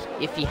not sure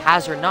if he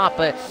has or not,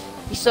 but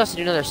he still has to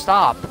do another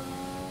stop.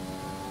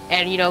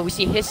 And, you know, we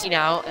see Hissy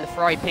now, and the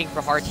Ferrari pitting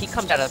for hards. He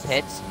comes out of the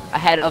pits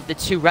ahead of the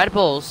two Red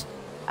Bulls,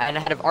 and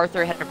ahead of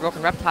Arthur, ahead of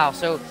Broken Reptile.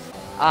 So,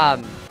 a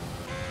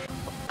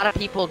lot of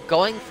people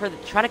trying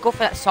to go for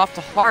that soft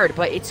to hard,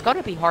 but it's going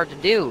to be hard to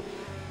do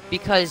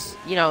because,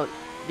 you know,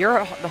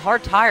 the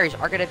hard tires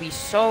are going to be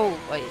so,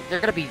 they're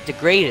going to be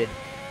degraded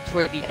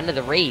toward the end of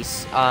the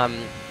race.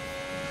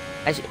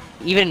 As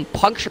even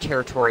puncture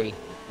territory,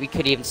 we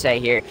could even say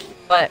here.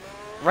 But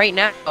right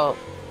now,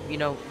 you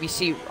know, we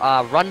see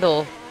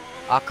Rundle,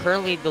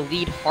 currently the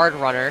lead hard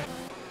runner,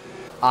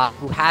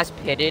 who has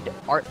pitted.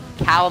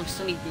 Callum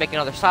still needs to make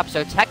another stop.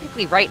 So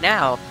technically, right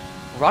now,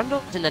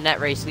 Rundle's in the net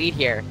race lead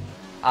here,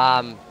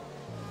 on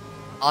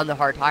the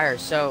hard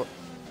tires. So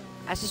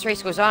as this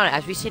race goes on,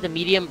 as we see the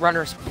medium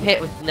runners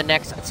pit within the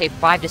next, I'd say,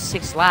 5 to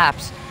 6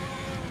 laps,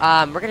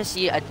 we're gonna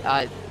see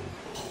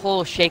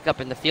whole shakeup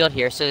in the field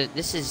here. So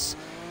this is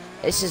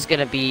going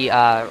to be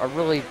a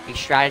really big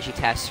strategy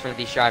test for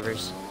these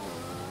drivers.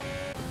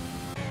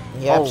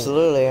 Yeah,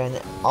 absolutely,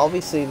 and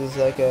obviously there's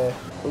like a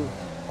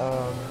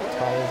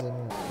Tyres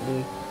and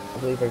Luke, I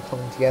believe, are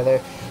coming together.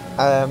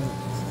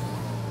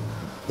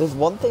 There's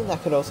one thing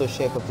that could also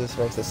shape up this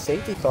race: a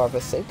safety car. If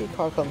a safety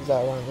car comes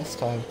out around this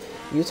time,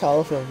 Utah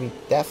will be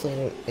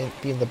definitely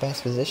be in the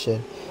best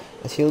position,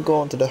 as he'll go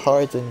onto the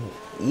hards and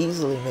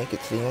easily make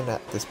it to the end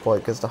at this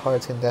point, because the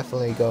hards can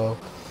definitely go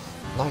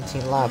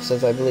 19 laps,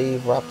 as I believe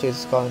Raptors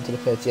has gone into the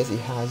pits. Yes, he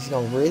has. He's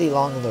gone really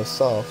long in those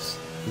softs.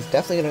 He's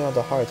definitely going to go on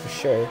the hards for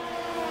sure.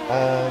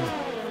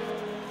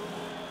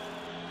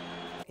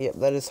 Yep,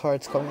 that is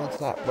hards coming onto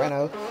that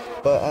Renault,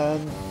 but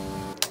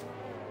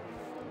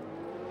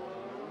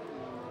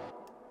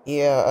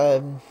yeah,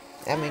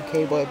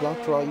 M&K boy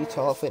blocked Raw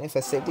Utah, and if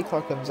a safety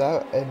car comes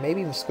out, and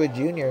maybe even Squid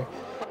Jr.,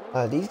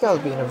 these guys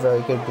will be in a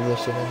very good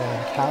position, and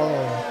then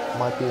Callum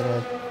might be in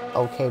an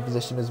okay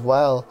position as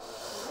well,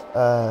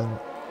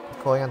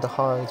 going on the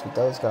hards with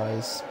those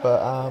guys.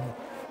 But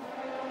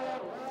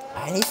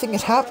anything can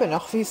happen,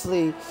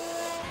 obviously.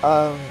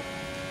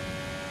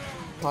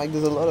 Like,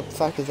 there's a lot of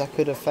factors that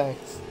could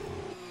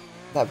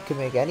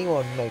make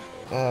anyone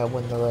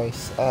win the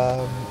race.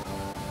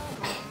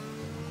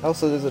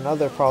 Also, there's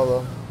another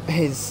problem,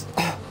 is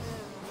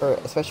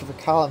especially for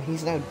Callum,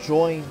 he's now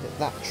joined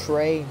that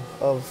train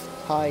of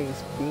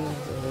Ty's,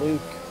 Beans, and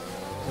Luke,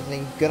 and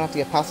he's gonna have to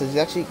get past it. He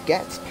actually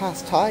gets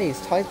past Ty's.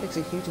 Ty's makes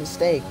a huge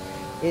mistake.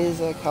 Is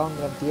Callum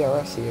gonna have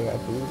DRS here? I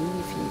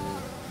believe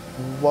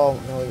he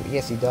won't. No,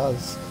 yes he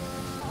does.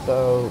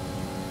 So,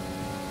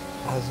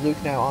 as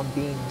Luke now on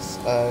Beans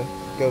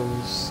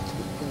goes to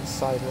the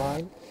inside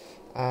line,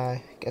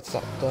 gets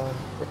that done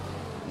pretty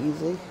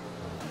easily.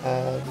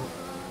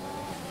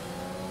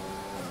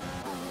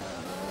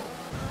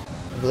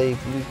 I believe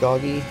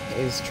Luke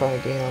is trying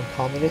to gain on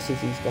Communist, as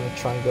he's going to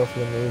try and go for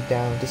the move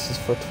down. This is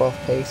for 12th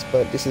place,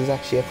 but this is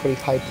actually a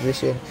pretty high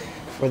position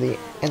for the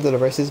end of the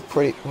race. This is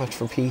pretty much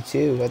for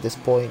P2 at this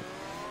point.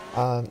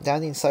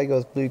 Down the inside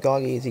goes Blue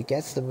Goggy as he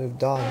gets the move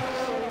done,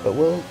 but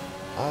will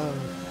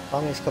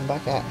Communist come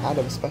back at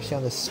him, especially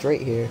on the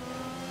straight here,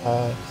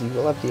 because he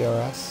will have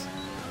DRS.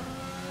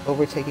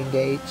 Overtake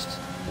engaged,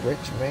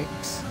 Rich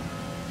makes,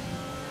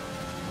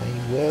 and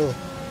he will.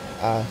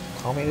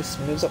 Communist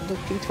moves up to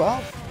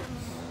P12.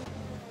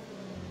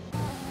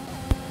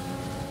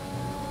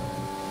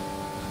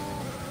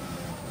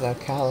 Now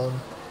Callum,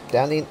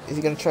 is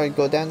he going to try to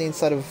go down the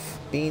inside of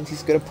Beans?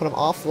 He's going to put him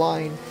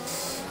offline.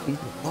 He's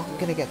not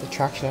going to get the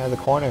traction out of the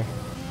corner.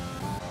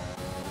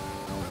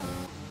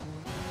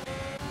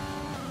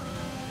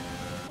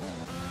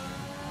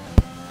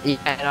 Yeah,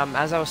 and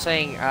as I was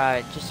saying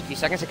just a few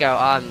seconds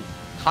ago,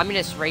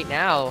 Communist right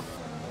now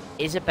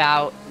is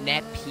about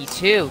net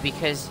P2,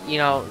 because, you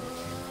know,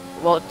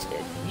 well,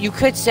 you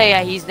could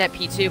say he's net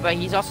P2, but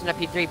he's also net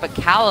P3. But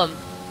Callum,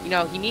 you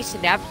know, he needs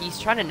to he's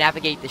trying to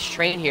navigate this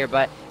train here,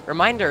 but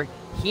reminder,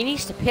 he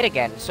needs to pit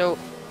again. So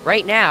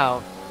right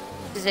now,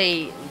 this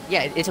is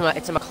it's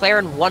a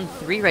McLaren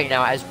 1-3 right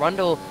now, as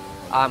Rundle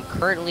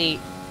currently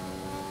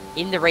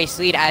in the race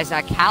lead, as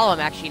Callum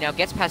actually now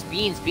gets past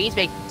Beans. Beans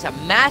makes a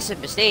massive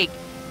mistake,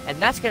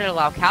 and that's going to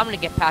allow Callum to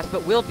get past.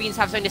 But will Beans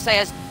have something to say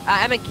as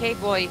M&K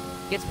Boy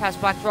gets past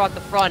Black Draw at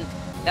the front?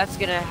 That's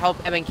going to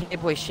help M&K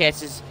Boy's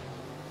chances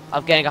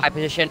of getting a high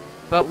position.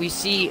 But we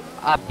see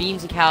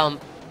Beans and Callum.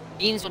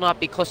 Beans will not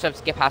be close enough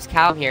to get past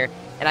Callum here,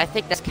 and I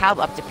think that's Callum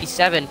up to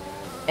P7.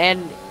 And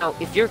you know,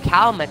 if you're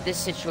Callum at this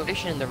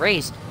situation in the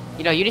race,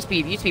 you know, you need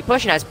to be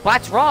pushing, as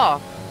Black Draw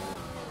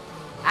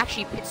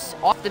actually pits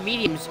off the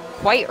mediums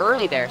quite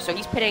early there. So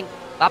he's pitting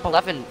lap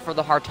 11 for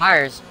the hard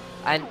tires,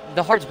 and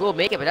the hards will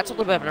make it, but that's a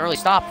little bit of an early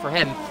stop for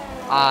him.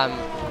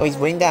 Oh, he's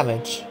wing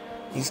damage.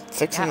 He's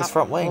fixing his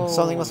front wing.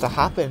 Something must have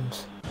happened.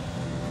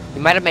 He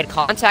might have made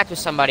contact with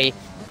somebody,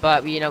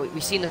 but you know,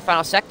 we see in the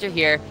final sector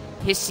here,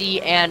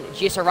 Hissy and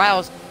GSR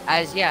Riles,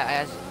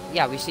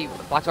 we see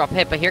Black Draw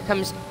pit, but here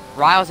comes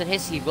Riles and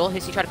Hissy. Will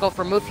Hissy try to go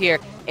for a move here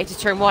into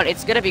turn 1?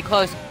 It's going to be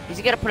close. Is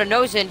he going to put a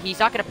nose in? He's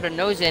not going to put a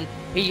nose in.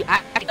 He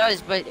actually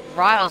does, but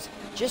Riles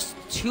just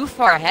too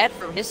far ahead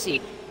from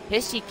Hissy.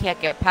 Hissy can't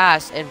get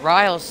past, and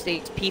Riles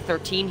stays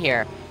P13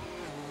 here.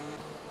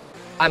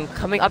 I'm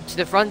coming up to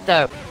the front,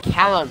 though.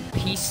 Callum,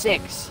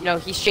 P6. You know,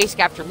 he's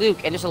chasing after Luke,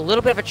 and there's a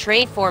little bit of a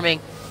train forming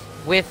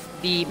with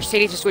the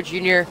Mercedes of Switch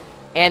Jr.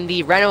 and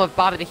the Renault of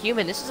Bobby the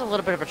Human. This is a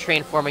little bit of a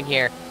train forming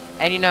here.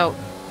 And, you know,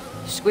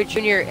 Squid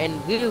Jr.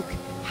 and Luke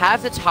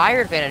have the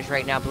tire advantage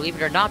right now, believe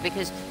it or not,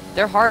 because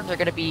their hards are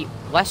going to be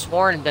less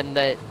worn than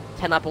the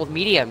 10-lap-old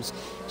mediums.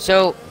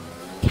 So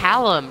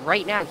Callum,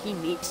 right now, he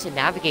needs to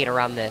navigate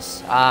around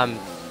this.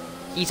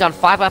 He's on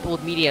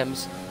 5-lap-old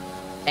mediums,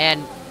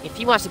 and if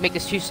he wants to make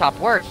this 2-stop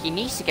work, he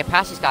needs to get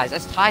past these guys,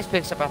 as Ty's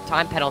picks up a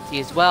time penalty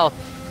as well.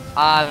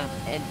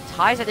 And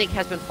Ty's, I think,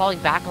 has been falling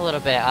back a little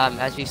bit,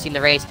 as we've seen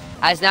the race.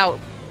 As now,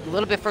 a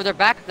little bit further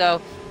back,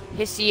 though,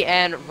 Hissy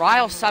and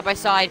Riles side by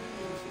side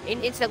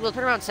into that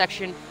little turnaround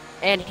section,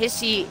 and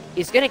Hissy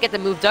is going to get the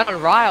move done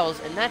on Riles,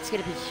 and that's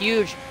going to be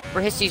huge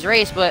for Hissy's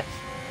race. But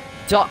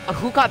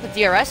who got the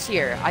DRS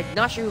here? I'm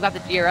not sure who got the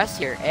DRS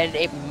here, and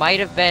it might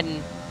have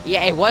been,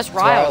 yeah, it was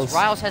Riles.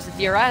 Riles has the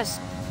DRS.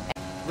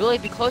 Will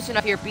it be close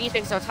enough here? Beans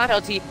makes no time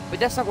penalty, but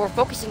that's not what we're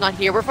focusing on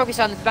here. We're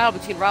focusing on this battle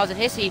between Riles and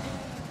Hissy.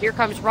 Here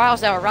comes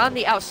Riles now around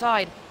the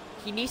outside.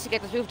 He needs to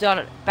get this move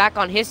done back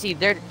on Hissy.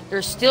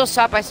 They're still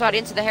side by side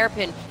into the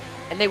hairpin,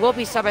 and they will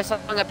be side by side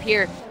up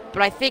here.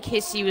 But I think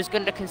Hissy was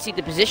going to concede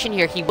the position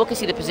here. He will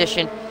concede the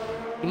position.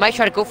 He might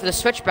try to go for the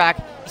switchback.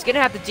 He's going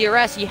to have the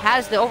DRS. He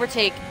has the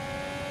overtake.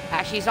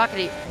 Actually, he's not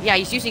going to... Yeah,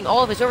 he's using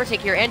all of his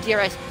overtake here and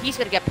DRS. He's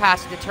going to get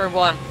past into turn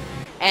 1.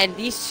 And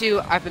these two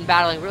have been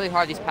battling really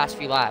hard these past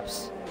few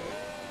laps.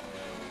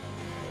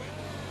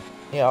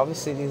 Yeah,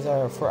 obviously these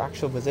are for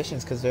actual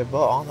positions because they're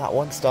both on that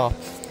one stop.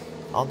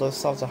 On those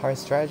stops are hard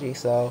strategy,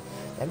 so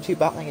them two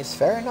battling is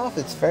fair enough.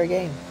 It's fair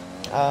game.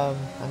 I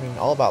mean,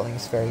 all battling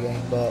is fair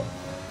game, but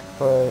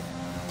for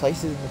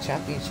places in the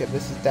championship,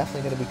 this is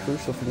definitely going to be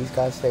crucial for these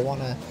guys if they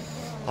want to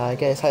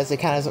get as high as they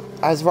can.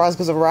 As Raz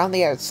goes around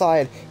the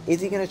outside, is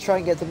he going to try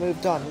and get the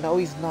move done? No,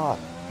 he's not.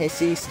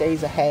 Hissy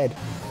stays ahead.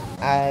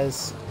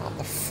 As at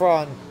the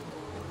front,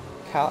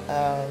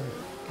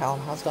 Callum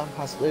has gone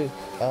past Luke.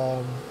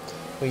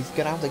 But he's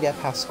going to have to get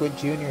past Squid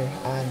Jr.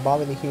 and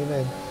Bobby the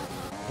Human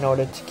in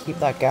order to keep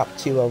that gap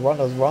to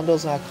Rundles.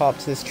 Rundle's now caught up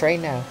to this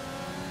train now.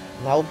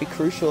 And that will be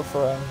crucial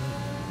for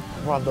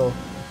Rundle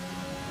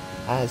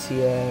as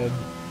he is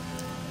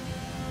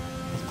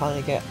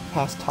planning to get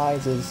past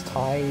Ties, as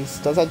Ties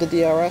does have the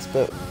DRS,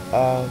 but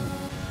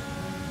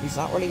he's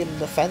not really going to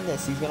defend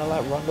this. He's going to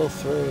let Rundle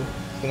through.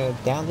 He's going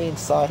to down the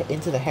inside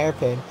into the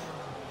hairpin.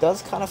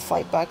 Does kind of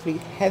fight back, but he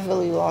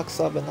heavily locks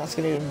up, and that's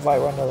going to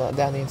invite Rundle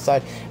down the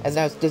inside. As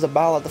now there's a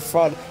battle at the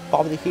front.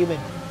 Bobby the Human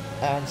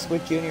and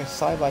Squid Jr.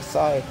 side by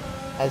side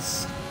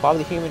as Bobby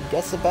the Human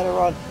gets the better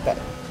run.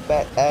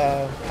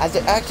 As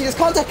it actually is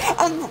contact,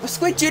 and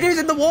Squid Jr.'s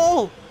in the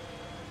wall.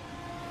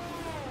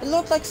 It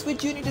looked like Squid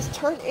Jr. just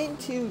turned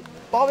into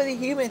Bobby the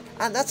Human,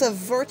 and that's a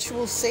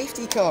virtual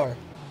safety car.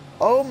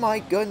 Oh my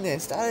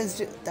goodness,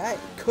 that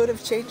could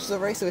have changed the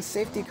race if a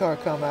safety car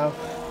come out.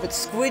 But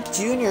Squid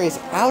Jr. is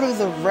out of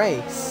the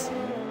race.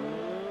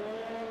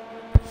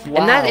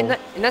 Wow. And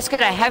that's going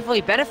to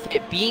heavily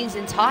benefit Beans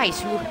and Ties,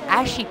 who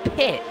actually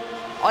pit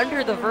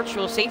under the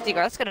virtual safety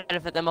car. That's going to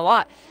benefit them a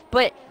lot.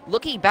 But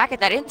looking back at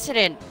that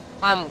incident,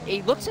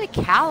 it looks like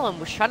Callum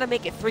was trying to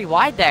make it 3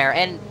 wide there,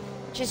 and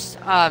just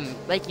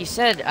like you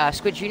said,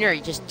 Squid Jr.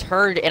 just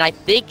turned, and I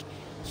think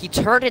he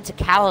turned into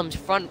Callum's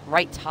front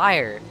right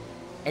tire,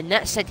 and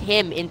that sent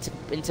him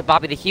into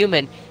Bobby the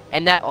Human,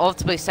 and that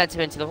ultimately sent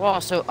him into the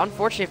wall. So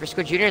unfortunate for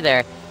Squid Jr.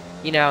 there.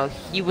 You know,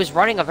 he was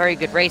running a very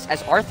good race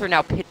as Arthur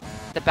now pit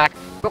the back.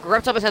 Booker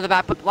ripped up inside the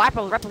back, but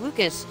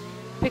Lucas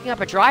picking up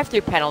a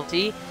drive-through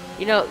penalty.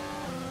 You know,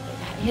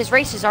 his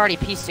race is already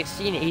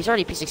P16. He's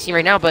already P16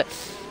 right now, but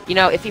you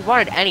know, if he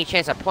wanted any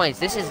chance at points,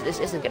 this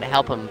isn't going to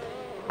help him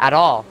at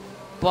all.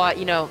 But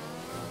you know,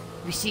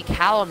 we see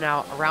Callum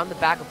now around the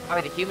back of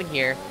Bobby the Human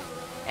here,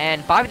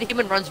 and Bobby the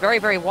Human runs very,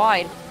 very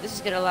wide. This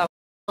is going to allow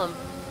Callum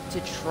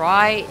to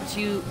try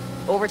to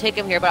overtake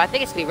him here, but I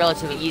think it's going to be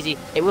relatively easy.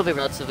 It will be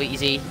relatively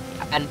easy,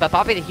 but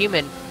Bobby the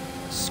Human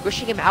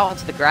squishing him out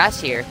onto the grass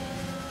here.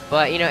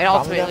 But you know, it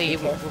ultimately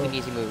will be an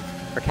easy move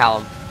for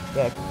Callum.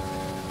 Yeah,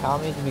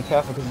 Callum needs to be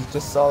careful because he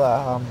just saw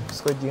that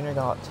Squid Jr.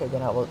 got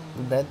taken out with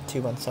the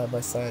two went side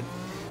by side.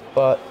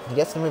 But he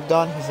gets the move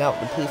done. He's now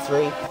at the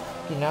P3.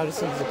 He now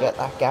just needs to get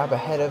that gap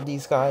ahead of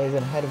these guys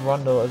and ahead of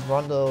Rundle, as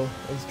Rundle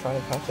is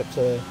trying to catch up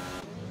to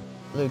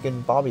Luke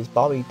and Bobby.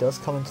 Bobby does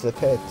come into the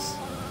pits.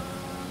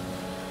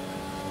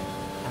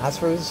 As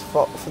for his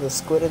fault for the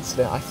Squid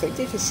incident, I think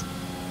they just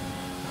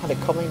had it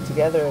coming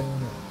together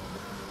and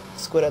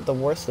Squid at the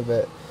worst of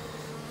it.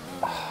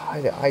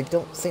 I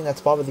don't think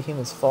that's Bobby the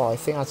Human's fault. I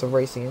think that's a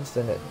racing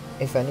incident,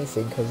 if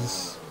anything,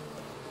 because,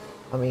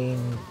 I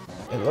mean,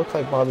 it looked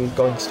like Bobby's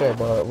going straight,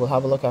 but we'll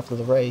have a look after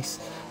the race.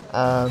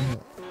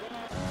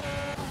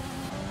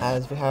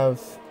 As we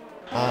have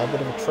a bit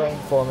of a train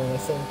forming, I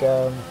think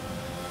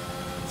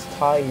it's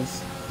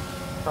Ties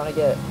trying to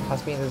get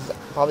as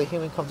Bobby the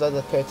Human comes out of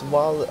the pits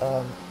while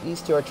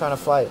these two are trying to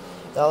fight.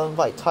 They'll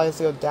invite Ties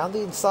to go down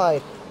the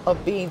inside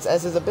of Beans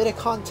as there's a bit of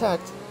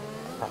contact.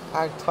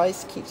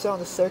 Ties keeps it on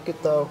the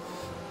circuit though,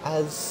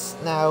 as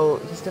now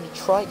he's going to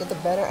try and get the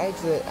better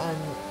exit, and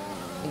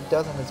he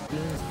doesn't, as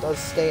Beans does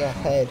stay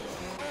ahead.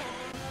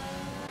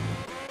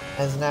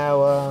 As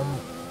now,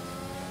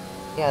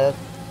 yeah,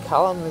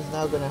 Callum is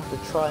now going to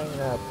have to try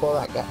and pull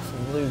that gap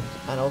from Luke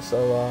and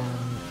also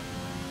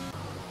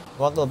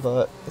Rundle,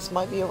 but this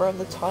might be around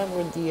the time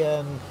where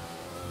the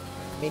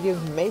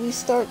mediums maybe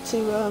start to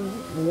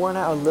worn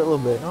out a little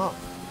bit, not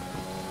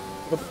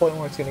to the point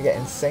where it's going to get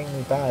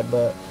insanely bad,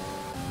 but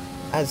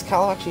as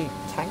Callum actually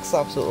tank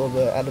stops a little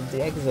bit out of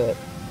the exit,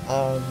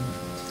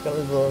 he's going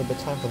to lose a little bit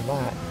of time from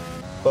that,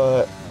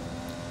 but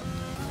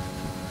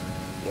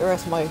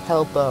DRS might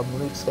help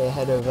Luke stay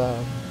ahead of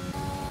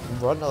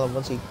Rundle, and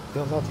once he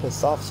goes on to the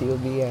softs, he'll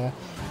be in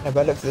a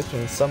better position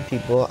than some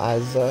people,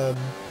 as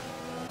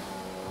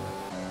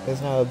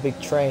there's now a big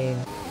train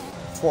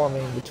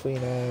forming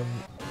between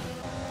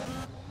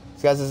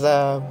Guys,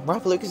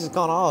 Rob Lucas has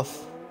gone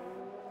off.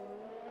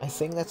 I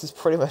think that's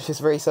pretty much his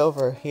race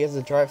over. He has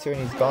a drive-through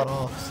and he's gone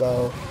off,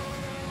 so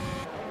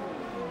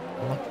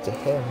lucky to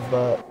him.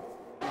 But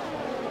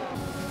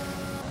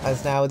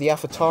as now the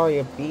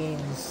AlphaTauri of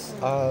Beans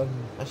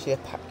actually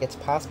gets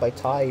passed by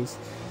Ties,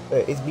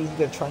 but is Beans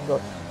gonna try and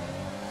go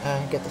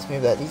and get this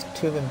move? That these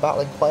two have been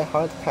battling quite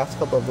hard the past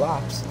couple of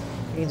laps.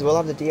 Means we'll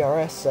have the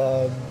DRS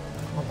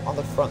on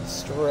the front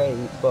straight,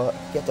 but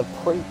gets a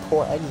pretty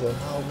poor exit.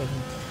 Now maybe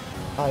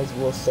Ties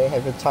will stay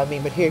ahead for the time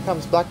being. But here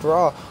comes Black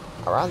Draw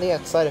around the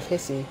outside of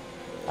Hissy.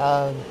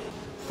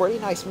 Pretty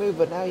nice move,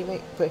 but now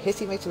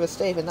Hissy makes a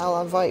mistake, and now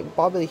I'll invite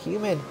Bobby the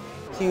Human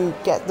to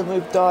get the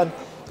move done,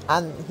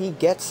 and he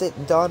gets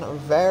it done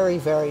very,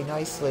 very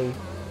nicely.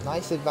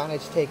 Nice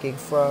advantage taking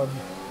from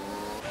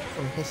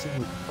Hissy,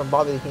 from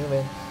Bobby the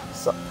Human.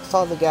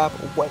 Saw the gap,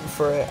 went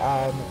for it,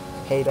 and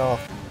paid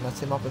off. And that's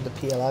him up into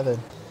P11.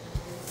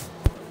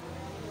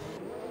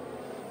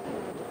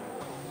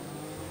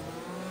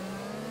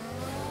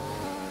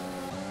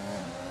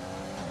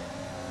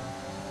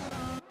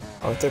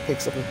 Arthur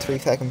picks up a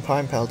 3-second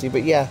time penalty,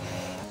 but yeah,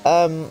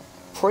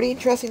 pretty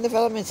interesting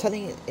developments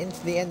heading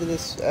into the end of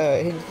this,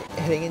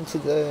 heading into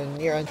the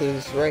near end of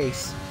this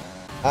race.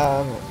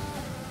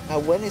 Now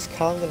when is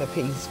Callum gonna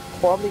pit? He's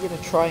probably gonna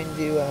try and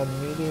do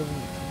medium,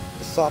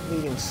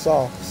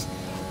 softs,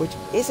 which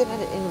isn't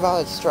an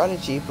invalid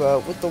strategy,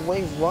 but with the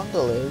way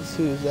Rundle is,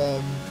 who's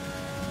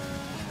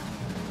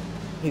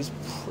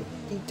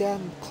pretty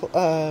damn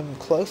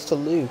close to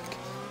Luke,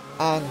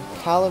 and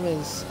Callum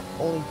is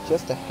only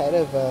just ahead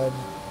of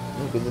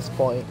Luke at this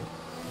point.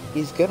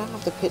 He's gonna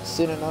have to pit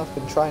soon enough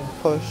and try and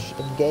push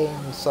and gain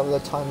some of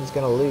the time he's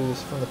gonna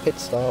lose from the pit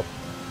stop.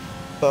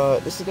 But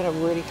this is gonna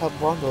really help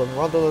Rundle, and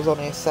Rundle is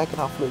only a second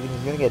off Luke, and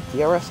he's gonna get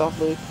DRS off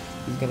Luke.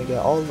 He's gonna get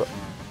all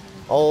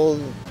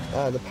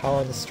the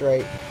power in the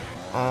straight.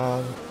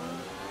 And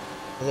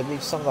I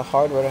believe some of the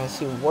hardware, and I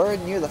see we're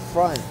near the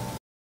front.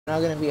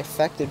 Now gonna be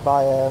affected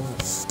by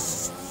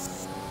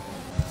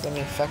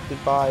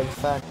the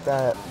fact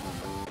that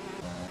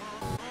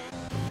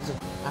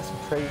there's some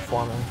trade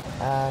forming,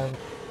 and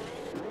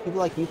people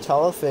like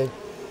Utelephant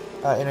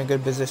in a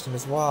good position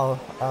as well.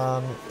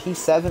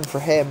 P7 for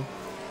him,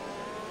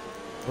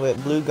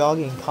 with Blue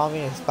Goggy and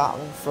Communist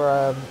battling for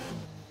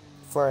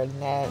a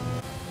net.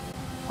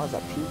 What is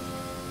that,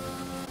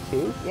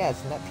 P2? Yeah,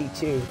 it's net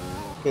P2.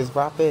 Because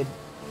Rapid,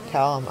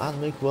 Callum,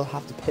 and Luke will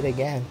have to pit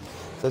again,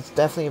 so it's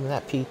definitely a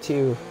net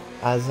P2.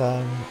 As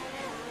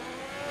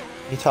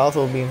Utelephant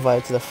will be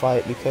invited to the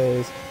fight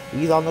because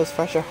he's on those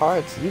fresher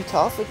hearts.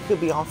 Utelephant could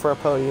be on for a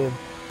podium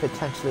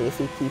potentially if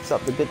he keeps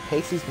up the good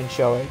pace he's been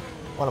showing.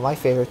 One of my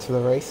favorites for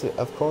the race,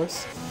 of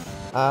course.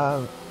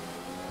 And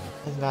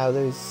now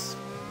there's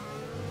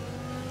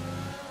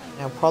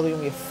probably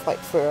gonna be a fight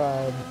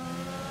for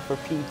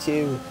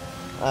P2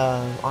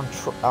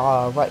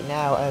 right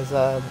now, as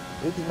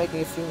Luke is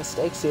making a few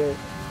mistakes here.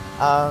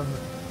 I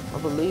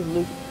believe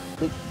Luke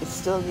is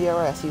still in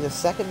DRS. He's a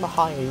second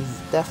behind. He's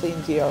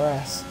definitely in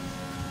DRS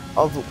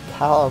of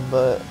Callum,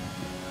 but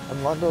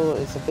Rundle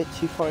is a bit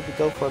too far to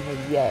go for a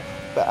move yet.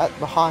 But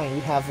behind, we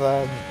have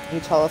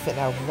Utelephant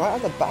now right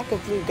on the back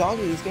of Blue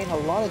Goggy. He's getting a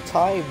lot of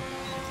time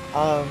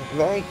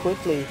very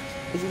quickly.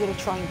 Is he going to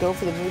try and go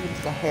for the move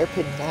into the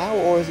hairpin now,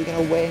 or is he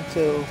going to wait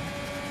until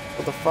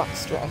the front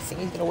straight? I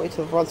think he's going to wait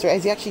till the front straight,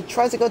 as he actually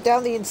tries to go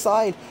down the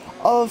inside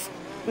of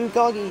Blue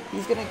Goggy.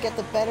 He's going to get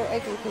the better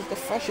exit because of the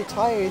fresher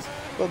tires,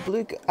 but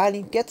and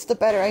he gets the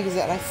better exit,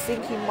 and I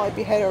think he might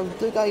be ahead, or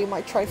Blue Goggy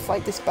might try to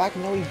fight this back.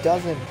 No, he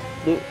doesn't.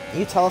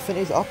 Utelephant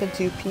is up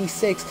into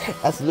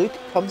P6 as Luke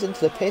comes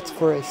into the pits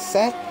for a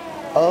set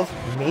of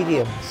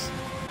mediums.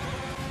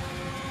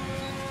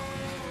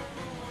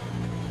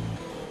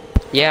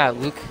 Yeah,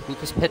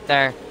 Lucas pit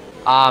there.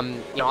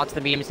 Onto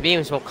the mediums. The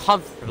mediums will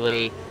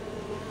comfortably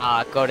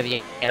go to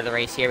the end of the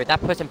race here, but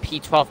that puts him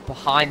P12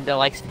 behind the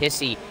likes of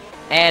Hissy.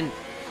 And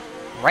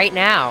right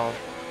now,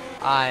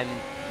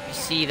 you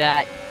see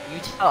that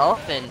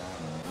Utelephant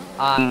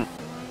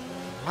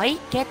might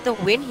get the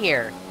win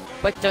here,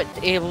 but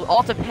it will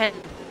all depend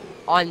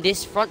on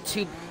this front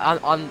tube.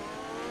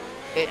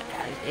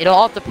 It'll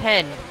all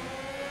depend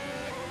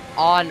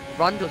on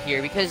Rundle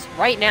here, because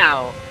right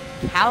now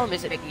Callum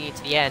isn't making it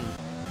to the end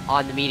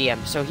on the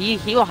medium, so he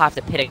will have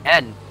to pit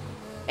again.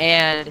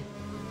 And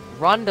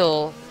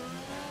Rundle,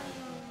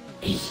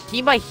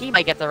 he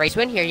might get the race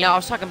win here. I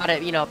was talking about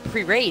it,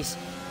 pre-race.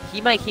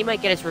 He might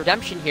get his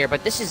redemption here,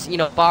 but this is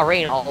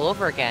Bahrain all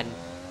over again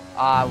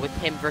with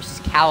him versus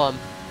Callum.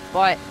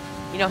 But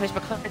his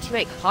McLaren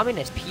teammate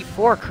Communist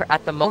P4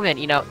 at the moment.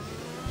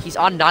 He's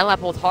on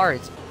 9-lap old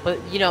hards, but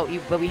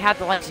but we have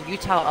the likes of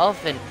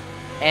Utelephant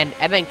and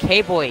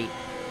MNK Boy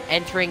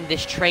entering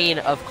this train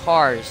of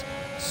cars.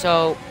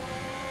 So,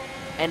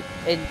 and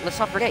let's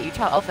not forget,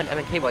 Utelephant and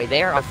MNK Boy,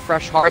 they are on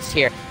fresh hearts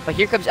here. But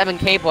here comes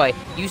MNK Boy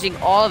using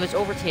all of his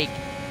overtake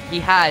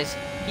he has.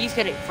 He's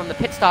gonna, from the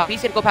pit stop,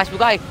 he's gonna go past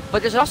Bugai.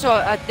 But there's also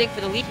a thing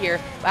for the lead here.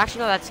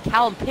 Actually, no, that's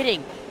Callum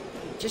pitting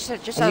just And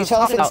as I was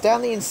talking Utelephant's about.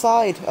 down the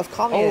inside of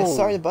Communist. Oh,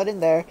 Sorry to butt in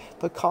there,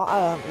 but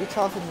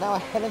Utelephant now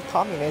ahead of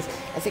Communist.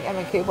 I think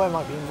MNK Boy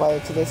might be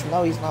invited to this.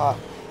 No, he's not.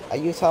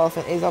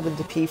 Utelephant is up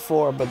into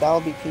P4, but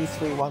that'll be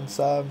P3 once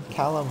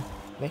Callum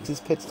makes his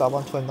pit stop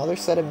onto another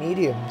set of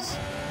mediums.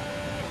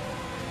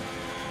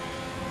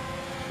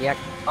 yeah.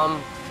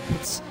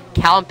 It's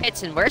Callum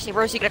Pitts, and where's he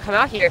gonna come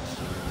out here?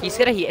 He's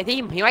gonna. I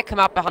think he might come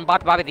out behind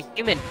Bobby the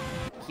Human.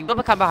 He will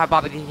come behind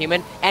Bobby the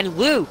Human, and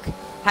Luke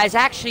has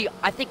actually,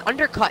 I think,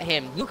 undercut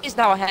him. Luke is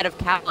now ahead of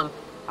Callum.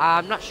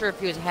 I'm not sure if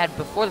he was ahead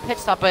before the pit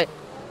stop, but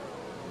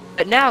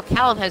now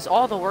Callum has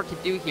all the work to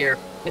do here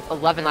with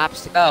 11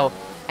 laps to go.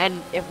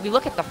 And if we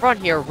look at the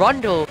front here,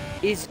 Rundle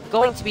is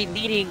going to be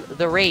leading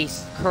the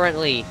race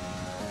currently.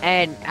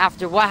 And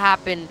after what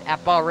happened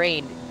at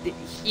Bahrain,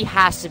 he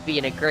has to be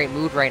in a great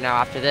mood right now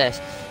after this.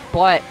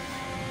 But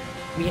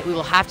we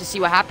will have to see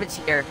what happens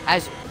here,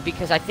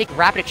 because I think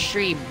Rapid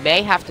Extreme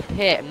may have to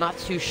pit. I'm not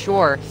too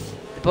sure.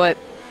 But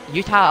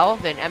Utah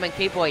Elephant,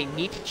 MNK Boy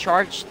need to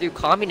charge through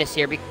Communist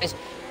here, because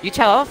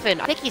Utah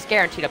Elephant, I think he's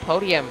guaranteed a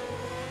podium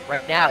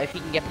right now if he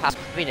can get past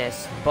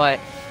Communist. But,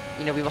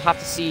 you know, we will have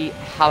to see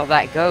how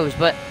that goes.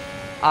 But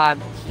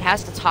he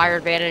has the tire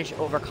advantage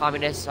over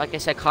Communist. Like I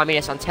said,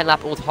 Communist on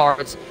 10-lap old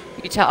hards,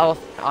 Utah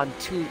Elephant on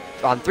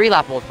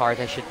 3-lap old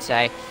hards, I should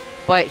say.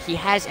 But he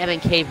has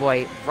MNK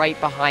Boy right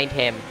behind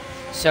him.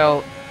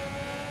 So,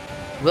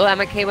 will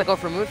MNK Boy go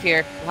for a move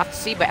here? We'll have to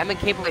see, but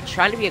MNK Boy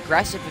trying to be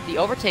aggressive with the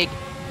overtake.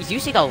 He's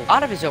using a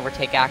lot of his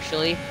overtake,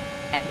 actually.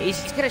 And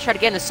he's going to try to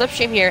get in the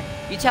slipstream here.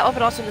 Utah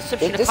Elephant also in the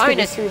slipstream to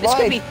Communist. This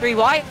could be 3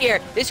 wide here.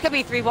 This could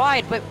be 3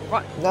 wide, but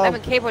no.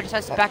 MNK Boy just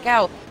has to back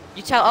out.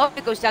 Utah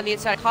Elephant goes down the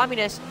inside of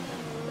Communist.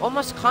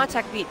 Almost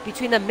contact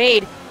between them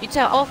made.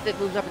 Utah Elephant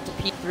moves up into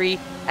P3.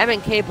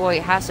 MNK Boy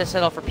has to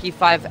settle for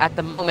P5 at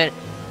the moment.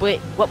 But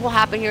what will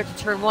happen here to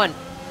turn 1?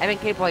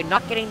 MNK Boy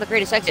not getting the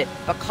greatest exit,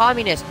 but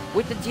Communist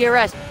with the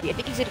DRS. I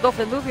think he's going to go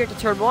for the move here to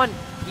turn 1.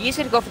 He is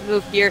going to go for the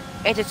move here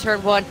into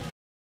turn 1.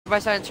 By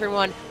side in turn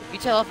 1.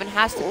 Utah Elephant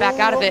has to back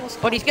out of it,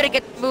 but he's going to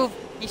get the move.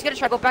 He's going to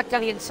try to go back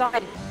down the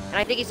inside, and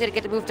I think he's going to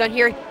get the move done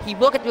here. He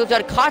will get the move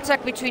done.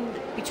 Contact between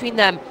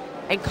them,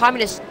 and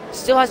Communist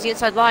still has the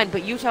inside line,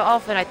 but Utah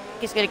Elephant, I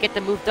think, is going to get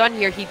the move done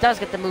here. He does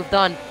get the move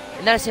done,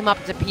 and that is him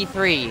up to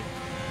P3.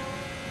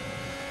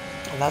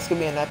 And that's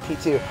going to be a net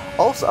P2.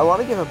 Also, I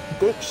want to give a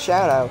big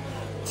shout out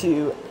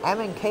to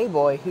MNK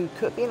Boy, who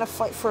could be in a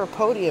fight for a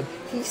podium.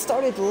 He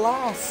started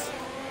last.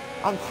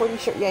 I'm pretty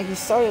sure, yeah, he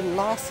started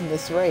last in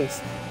this race.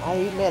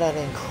 And he made an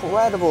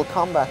incredible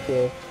comeback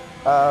here.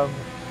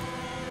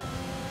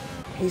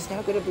 He's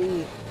now going to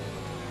be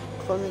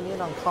closing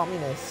in on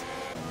Communist.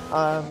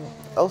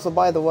 Also,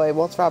 by the way,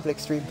 once Rapid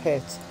Extreme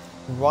pits,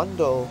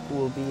 Rundle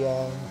will be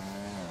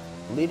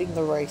leading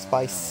the race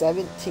by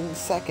 17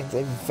 seconds.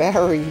 A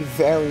very,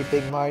 very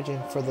big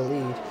margin for the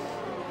lead.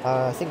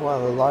 I think one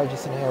of the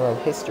largest in ARL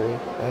history.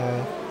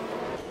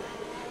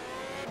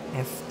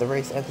 If the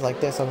race ends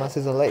like this, unless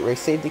there's a late race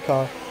safety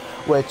car,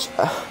 which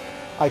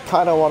I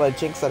kind of want to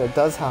jinx that it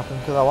does happen,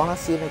 because I want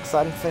to see an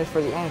exciting finish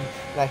for the end.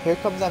 Now here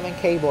comes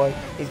MNK Boy.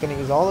 He's going to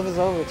use all of his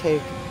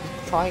overtake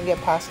to try and get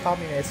past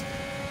Communist.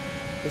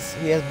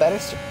 He has better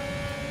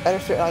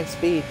straight line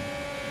speed.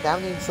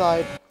 Down the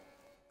inside.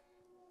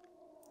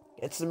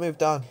 Gets the move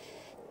done.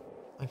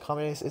 And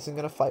Communist isn't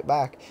going to fight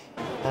back.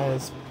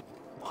 As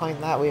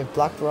behind that we have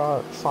Black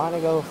Draw trying to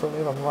go for a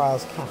move on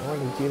Riles. Can't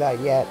really do that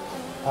yet.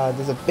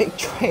 There's a big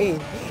train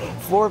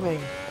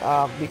forming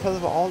because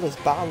of all this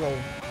battling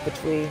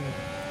between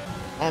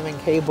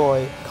MNK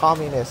Boy,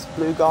 Communist,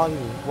 Blue Goggy,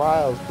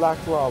 Riles, Black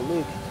Raw,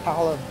 Luke,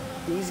 Callum.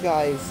 These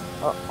guys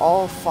are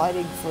all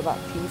fighting for that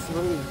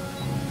P3.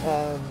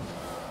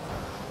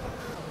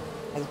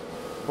 As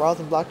Riles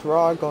and Black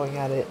Raw are going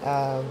at it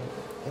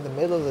in the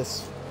middle of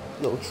this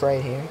little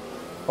train here,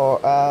 or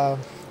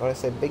what I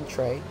say, big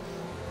train.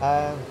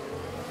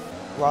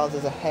 Riles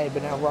is ahead,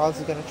 but now Riles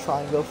is going to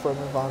try and go for a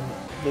move on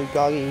Blue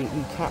Goggy.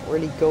 He can't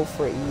really go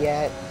for it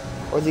yet.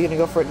 Or is he going to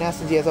go for it now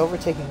since he has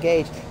overtake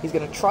engaged? He's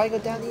going to try and go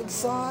down the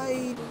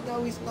inside.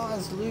 No, he's not,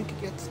 as Luke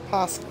gets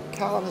past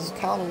Callum. As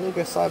Callum and Luke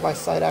are side by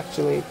side,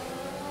 actually.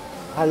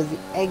 Out of the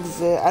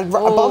exit. And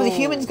Bobby the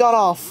Human's got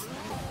off.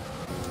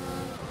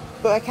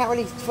 But I can't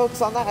really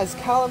focus on that, as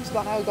Callum's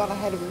gone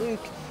ahead of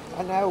Luke.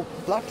 And now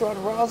Blackdraw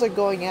and Riles are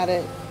going at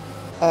it.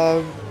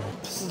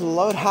 This is a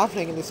load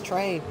happening in this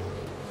train.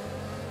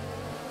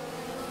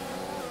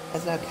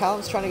 As now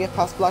Callum's trying to get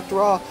past Black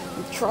Draw.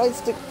 He tries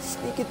to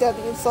sneak it down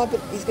the inside, but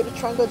he's going to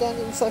try and go down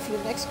the inside for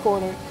the next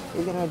corner.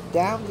 He's going to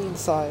down the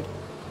inside.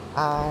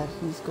 And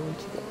he's going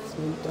to get this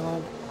move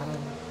done. And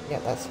yeah,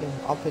 that's him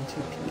up into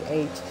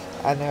P8.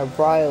 And now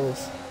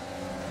Riles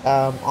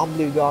on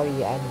Blue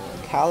Goggy and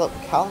Callum.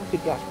 Callum could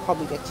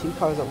probably get 2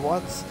 cars at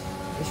once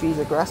if he's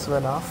aggressive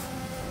enough.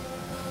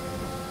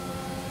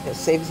 It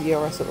saves the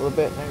DRS a little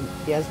bit. Now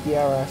he has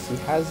DRS. He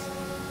has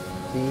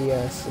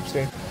the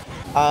slipstream.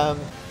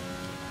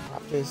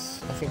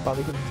 I think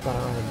Bobby Human's gone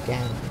around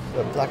again,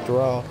 but Black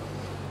Draw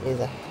is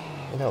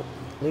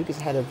Luke is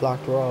ahead of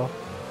Black Draw.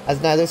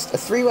 As now there's a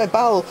 3-way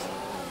battle.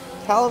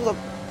 Callum's up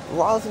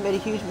Riles has made a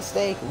huge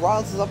mistake.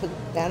 Riles is up and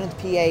down into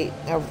P8.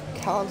 Now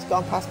Callum's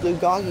gone past Blue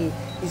Goggy.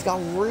 He's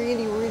gone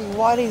really, really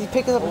wide. He's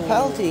picking up a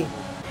penalty.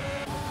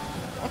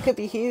 That could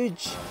be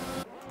huge.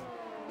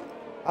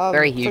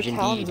 Very huge for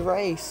Callum's indeed.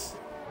 race.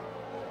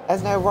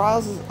 As now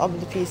Riles is up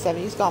into P7.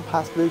 He's gone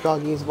past Blue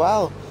Goggy as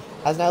well.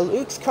 As now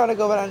Luke's trying to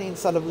go around the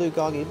inside of Blue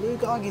Goggy. Blue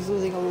Goggy's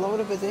losing a load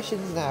of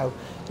positions now.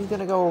 He's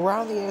going to go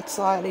around the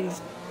outside.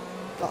 He's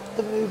got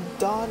the move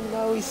done.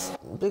 No,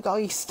 Blue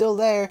Goggy's still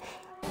there.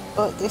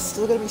 But they're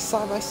still going to be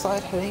side by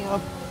side heading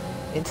up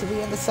into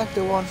the end of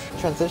Sector 1.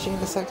 Transitioning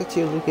to Sector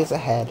 2, Luke is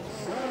ahead.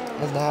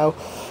 And now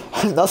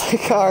another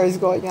car is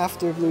going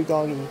after Blue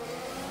Goggy.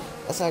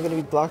 That's now going to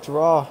be blocked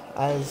raw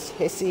as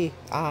Hissy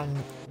and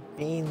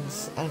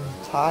Beans and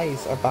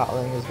Ties are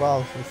battling as well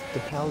with the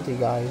penalty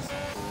guys.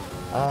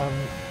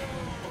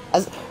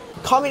 As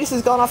Communist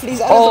has gone off and he's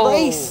out of the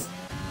race.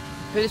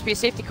 Could this be a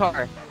safety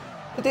car?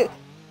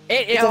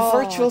 It's a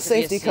virtual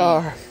safety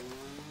car.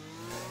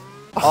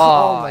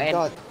 Oh my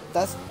god,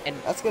 that's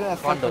gonna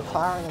affect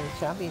McLaren in the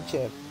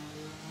championship.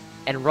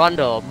 And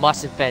Rundle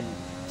must have been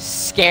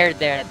scared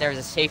there that there was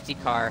a safety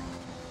car.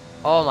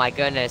 Oh my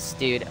goodness,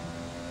 dude.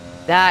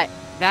 That's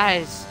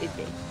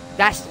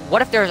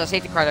what if there was a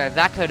safety car there?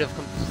 That could have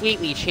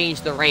completely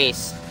changed the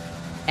race.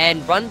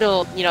 And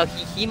Rundle, you know,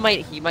 he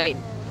might,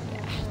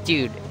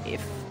 dude.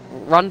 If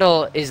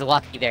Rundle is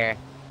lucky there,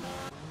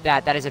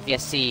 that is a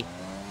VSC,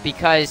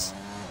 because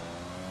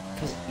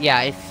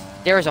yeah, if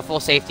there was a full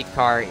safety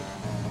car,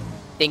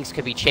 things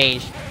could be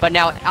changed. But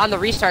now on the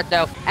restart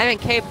though,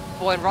 MNK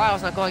boy and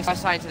Riles not going side by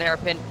side into the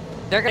hairpin.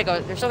 They're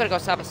still gonna go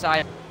side by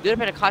side. A little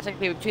bit of contact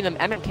between them.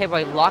 MNK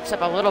boy locks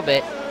up a little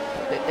bit.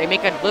 They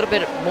make a little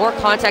bit more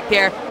contact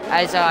there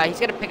as he's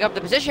gonna pick up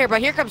the position here.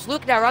 But here comes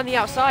Luke now around the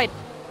outside.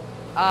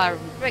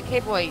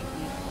 MNK boy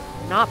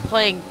not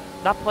playing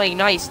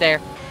nice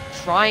there,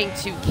 trying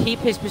to keep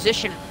his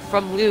position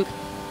from Luke,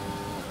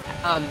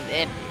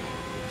 and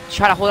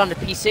try to hold on to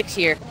P6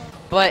 here.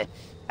 But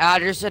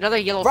there's another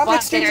yellow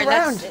flag there,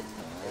 and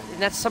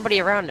that's somebody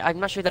around. I'm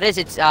not sure who that is.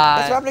 It's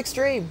that's Rapid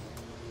Extreme.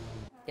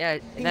 Yeah,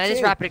 and that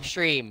is Rapid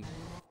Extreme,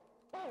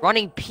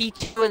 running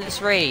P2 in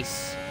this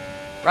race.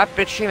 Rapid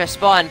Extreme has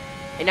spun,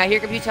 and now here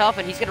comes Utah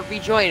Elephant. He's gonna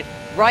rejoin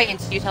right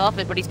into Utah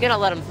Elephant, but he's gonna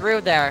let him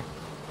through there.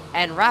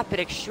 And Rapid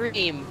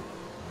Extreme,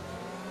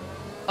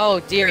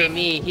 oh dearie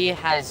me, he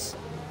has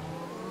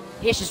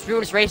just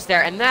ruined his race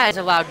there, and that has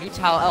allowed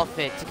Utah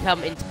Elephant to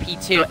come into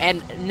P2.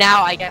 And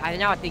now I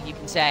think you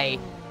can say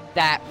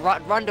that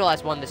Rundle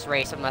has won this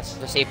race, unless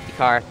it's a safety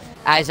car.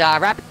 As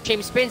Rapid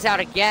Extreme spins out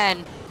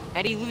again,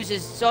 and he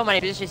loses so many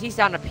positions. He's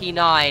down to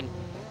P9,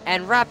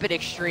 and Rapid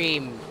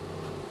Extreme,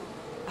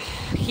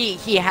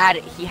 he had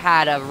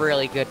a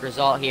really good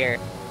result here,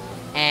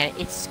 and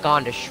it's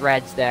gone to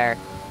shreds there.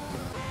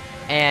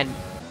 And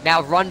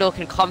now Rundle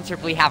can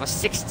comfortably have a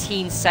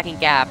 16-second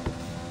gap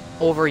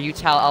over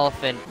Utah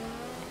Elephant.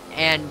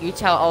 And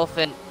Utah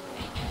Elephant,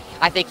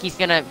 I think he's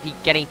going to be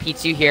getting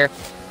P2 here,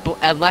 but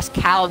unless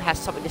Callum has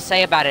something to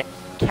say about it.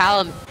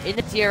 Callum in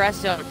the DRS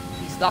zone,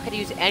 he's not going to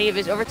use any of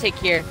his overtake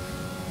here,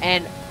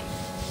 and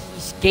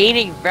he's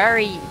gaining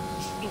very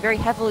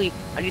heavily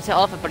on Utah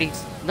Elephant, but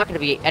he's not going to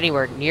be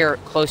anywhere near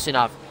close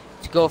enough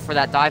to go for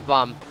that dive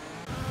bomb.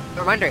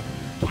 Reminder,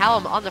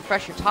 Callum on the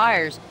fresher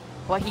tires,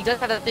 but he does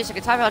have that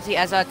 3-second time penalty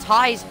as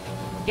Ties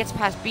gets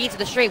past Beans to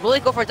the straight. Will he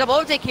go for a double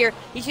overtake here?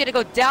 He's going to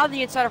go down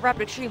the inside of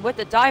Rapid Extreme with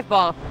the dive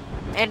bomb,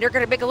 and they're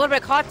going to make a little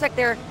bit of contact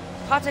there.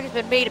 Contact has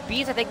been made.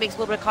 Beans, I think, makes a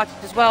little bit of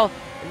contact as well,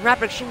 and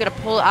Rapid Extreme going to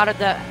pull out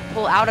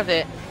of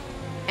it.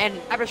 And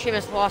Rapid Extreme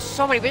has lost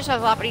so many positions on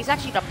the lap, but he's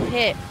actually going to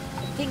pit,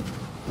 I think,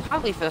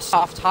 probably for the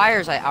soft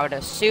tires, I would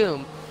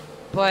assume.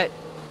 But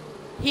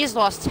he's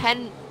lost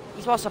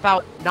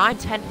about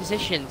 9-10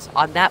 positions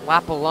on that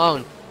lap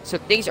alone. So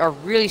things are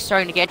really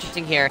starting to get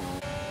interesting here.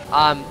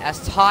 As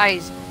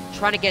Ties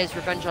trying to get his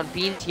revenge on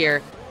Beans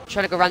here,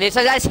 trying to go around the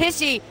inside. As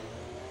Hissy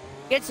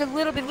gets a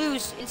little bit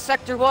loose in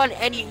Sector 1,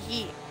 and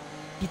he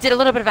did a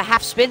little bit of a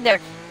half spin there.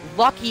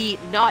 Lucky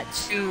not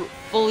to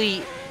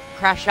fully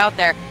crash out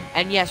there.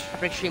 And yes,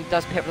 Rapid Extreme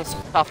does pit with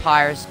the soft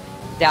tires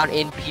down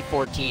in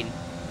P14.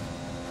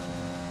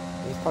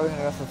 He's probably going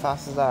to go for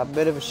fast as that. A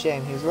bit of a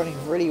shame. He was running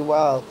really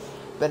well.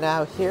 But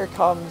now here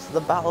comes the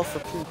battle for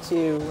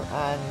P2,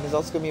 and there's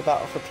also going to be a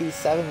battle for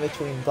P7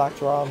 between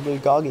Blackjaw and Blue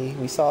Goggy.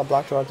 We saw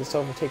Blackjaw just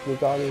overtake Blue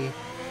Goggy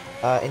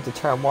into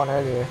Turn 1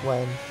 earlier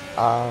when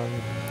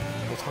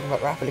we were talking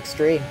about Rapid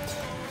Extreme.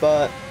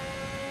 But,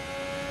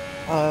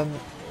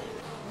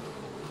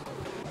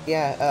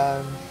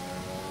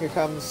 here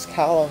comes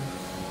Callum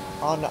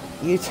on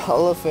Utah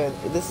Elephant.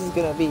 This is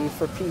going to be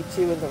for P2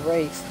 in the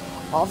race.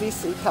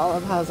 Obviously,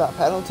 Callum has that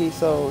penalty,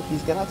 so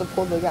he's going to have to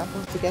pull the gap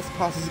once he gets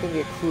past. This is going to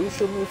be a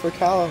crucial move for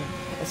Callum,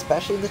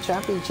 especially in the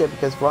championship,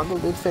 because Rundle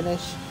did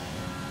finish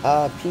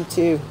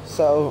P2.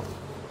 So,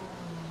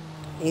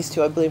 these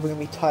two, I believe, are going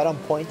to be tied on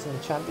points in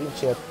the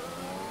championship.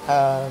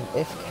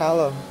 If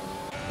Callum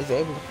is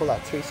able to pull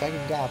that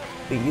 3-second gap.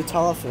 But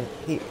Utah Elephant,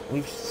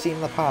 we've seen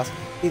in the past,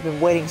 he's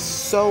been waiting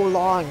so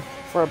long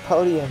for a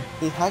podium.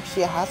 He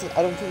actually hasn't,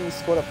 I don't think he's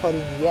scored a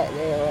podium yet in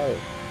ARL.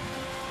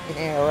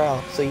 in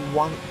ARL, so he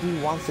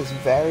wants this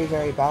very,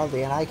 very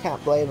badly, and I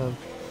can't blame him.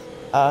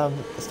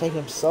 It's taken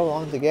him so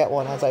long to get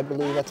one, as I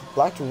believe that's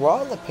Black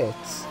Raw in the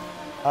pits.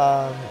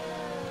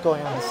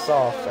 Going on the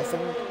soft. I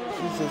think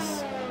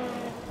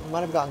he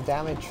might have gotten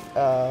damage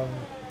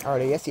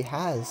already. Yes, he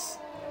has.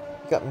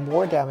 He got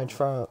more damage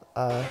from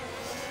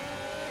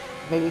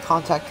maybe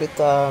contact with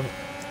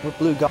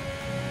Blue Gun.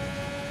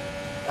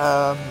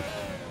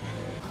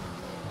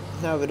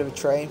 Now a bit of a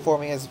train for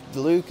me as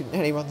Luke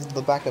nearly runs into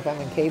the back of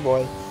M&K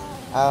Boy.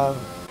 As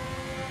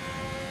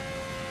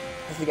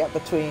the gap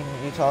between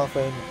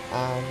Utalfin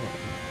and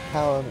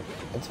Callum,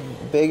 it's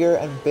bigger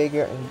and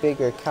bigger and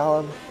bigger.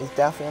 Callum is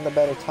definitely on the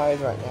better tires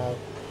right now.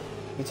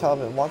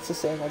 Utalfin wants to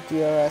stay in that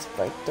DRS,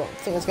 but I don't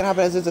think it's gonna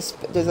happen as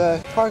there's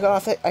a car got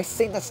off it. I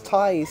think that's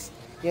Ties.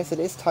 Yes, it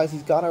is Ties.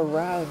 He's got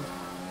around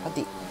at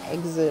the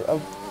exit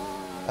of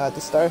the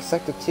start of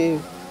Sector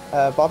 2.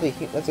 That's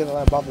gonna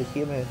allow Bobby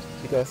Human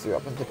to go through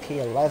up into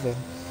P11.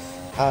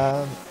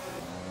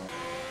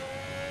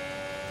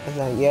 And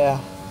then yeah,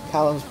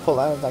 Callum's pull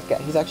out of that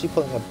gap. He's actually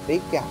pulling a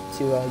big gap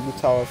to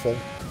Utalfin.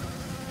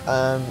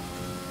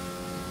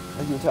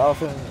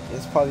 Utalfin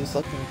is probably just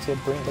looking to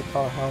bring the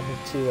car home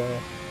into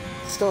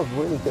still a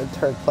really good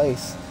third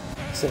place,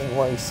 sitting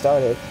where he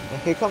started.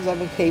 And here comes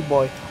M&K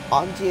Boy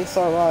on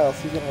GSR Riles.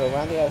 He's gonna go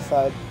around the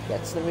outside,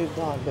 gets the move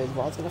on, but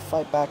Ron's gonna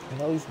fight back.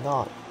 No, he's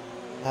not.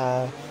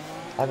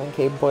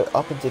 M&K Boy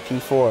up into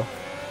P4.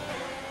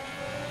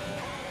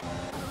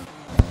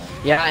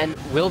 Yeah, and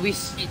will we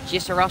see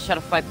GSR Riles try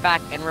to fight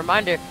back? And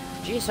reminder,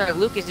 GSR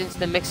Luke is into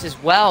the mix as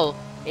well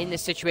in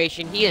this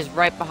situation. He is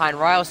right behind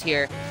Riles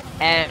here.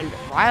 And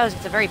Riles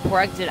gets a very poor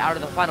exit out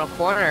of the final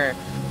corner.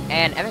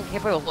 And M&K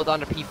Boy will hold on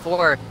to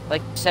P4,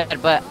 like you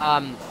said. But,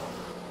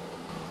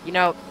 you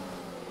know,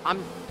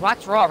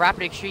 Black's Raw,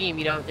 Rapid Extreme,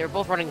 you know, they're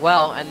both running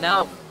well. And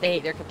now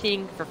they're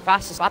competing for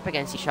fastest lap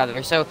against each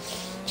other. So,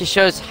 just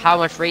shows how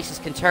much races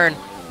can turn.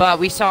 But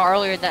we saw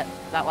earlier that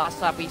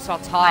last lap, we saw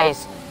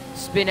Ties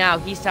spin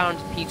out. He's down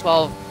to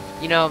P12.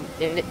 You know,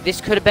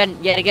 this could have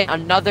been yet again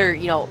another,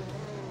 you know,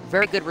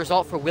 very good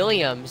result for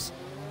Williams.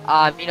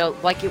 You know,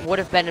 like it would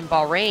have been in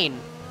Bahrain.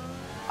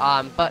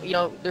 But you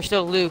know, there's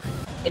still Luke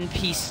in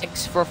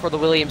P6 for the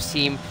Williams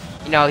team.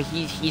 You know,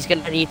 he's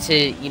gonna need to,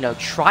 you know,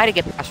 try to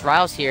get past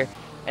Riles here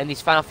in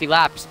these final few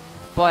laps.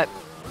 But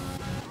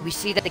we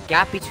see that the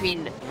gap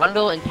between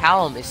Rundle and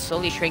Callum is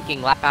slowly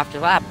shrinking lap after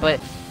lap. But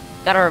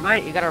you gotta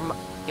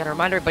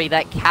remind everybody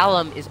that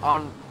Callum is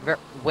on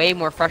way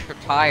more fresher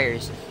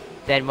tires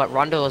than what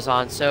Rundle is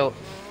on, so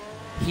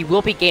he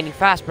will be gaining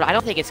fast, but I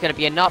don't think it's going to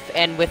be enough.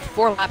 And with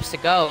 4 laps to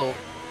go,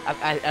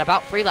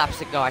 about 3 laps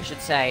to go, I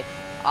should say,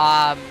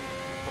 I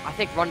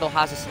think Rundle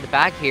has this in the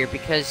bag here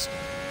because,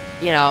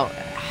 you know,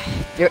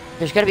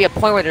 there's going to be a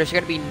point where there's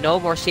going to be no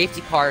more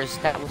safety cars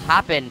that will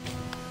happen,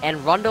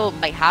 and Rundle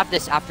might have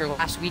this after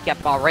last week at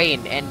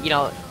Bahrain, and, you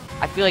know,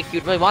 I feel like he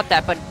would really want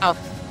that. But now,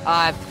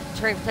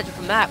 turning potential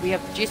from that, we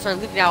have GSR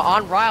Luke now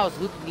on Riles.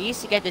 Luke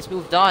needs to get this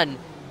move done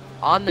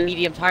on the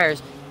medium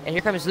tires. And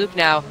here comes Luke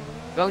now,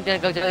 going down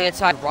the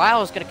inside.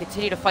 Riles is going to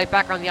continue to fight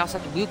back on the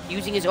outside. Luke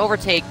using his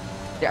overtake.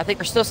 I think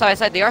they're still side by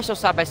side. They are still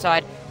side by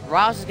side.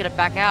 Riles is going to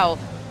back out,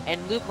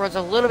 and Luke runs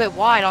a little bit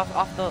wide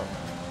off the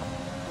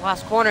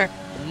last corner.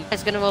 And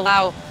that's going to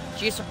allow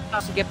GSR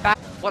Riles to get back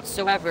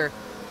whatsoever.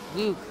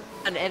 Luke,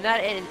 and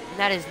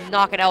that is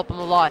not going to help him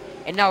a lot.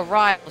 And now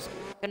Riles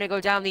going to go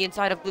down the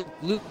inside of Luke.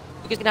 Luke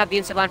is going to have the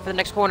inside line for the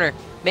next corner,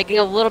 making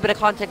a little bit of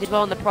contact as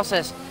well in the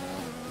process.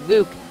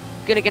 Luke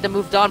gonna get the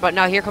move done, but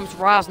now here comes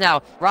Riles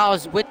now.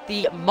 Riles with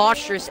the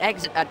monstrous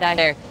exit at that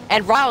there.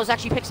 And Riles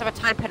actually picks up a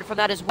time penalty from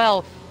that as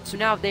well. So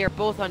now they are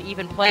both on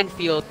even playing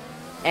field.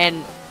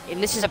 And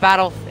this is a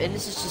battle, and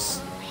this is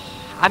just,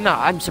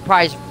 I'm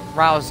surprised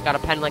Riles got a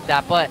pen like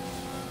that, but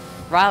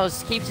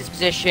Riles keeps his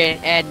position,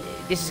 and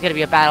this is gonna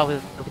be a battle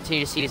we'll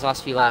continue to see these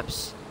last few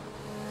laps.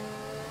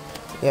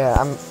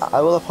 Yeah,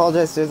 I will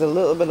apologize, there's a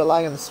little bit of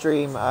lag on the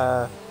stream.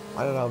 I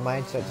don't know, my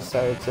internet just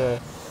started to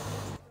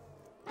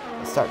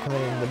start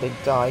committing the big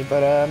die,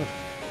 but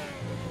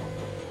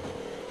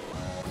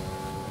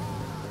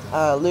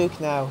Luke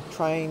now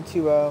trying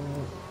to go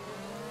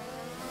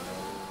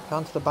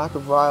onto the back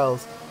of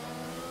Riles.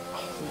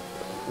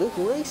 Luke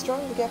really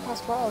struggling to get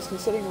past Riles,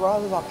 considering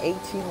Riles is on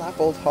 18 lap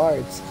old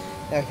hards.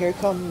 Now here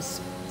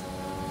comes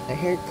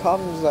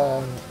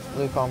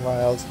Luke on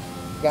Riles.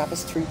 The gap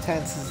is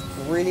 3/10. Is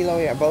really low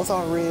here. Both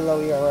on really low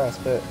ERS,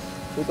 but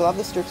Luke will have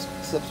the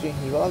slipstream.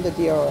 He will have the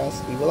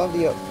DRS. He will have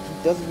the.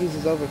 He doesn't use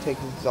his overtake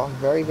because he's on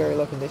very, very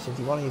low conditions.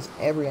 You want to use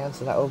every ounce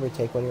of that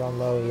overtake when you're on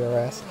low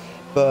ERS.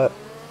 But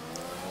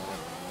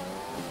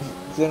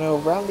he's going to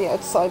round the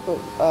outside, but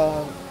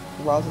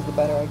Riles is the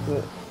better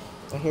exit.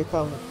 And here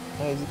comes,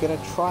 he's going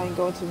to try and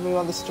go into a move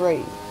on the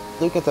straight.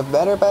 Luke gets a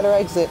better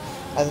exit,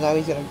 and now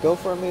he's going to go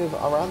for a move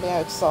around the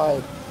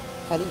outside,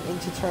 heading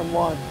into turn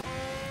 1.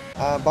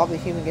 Bob the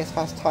Human gets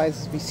past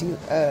Ties as we see,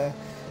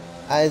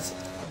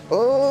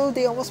 oh,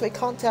 they almost make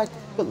contact,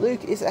 but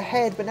Luke is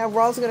ahead, but now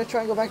Riles is going to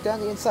try and go back down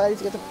the inside.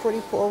 He gets a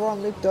pretty poor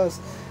run, Luke does.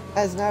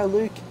 as now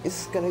Luke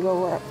is going to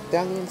go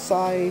down the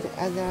inside,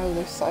 and now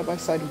they're side by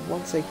side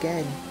once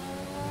again.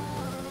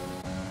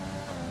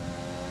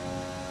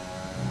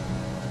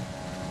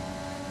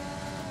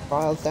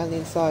 Riles down the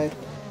inside,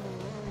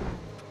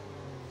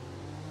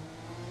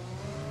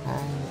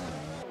 and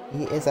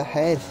he is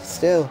ahead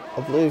still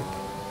of Luke.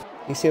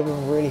 You see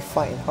him really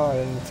fighting hard,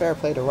 and fair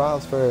play to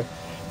Riles for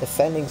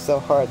defending so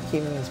hard,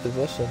 keeping his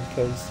position,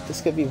 because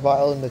this could be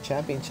vital in the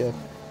championship.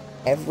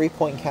 Every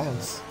point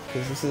counts,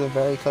 because this is a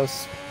very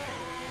close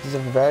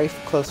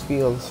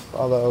field.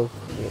 Although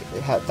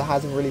that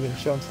hasn't really been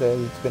shown today.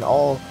 It's been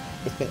all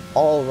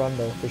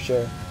Rondo for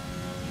sure.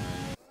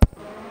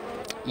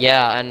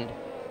 Yeah,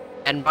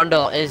 and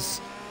Rundle is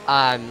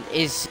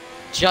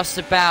just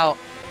about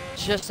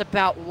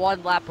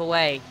one lap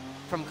away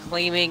from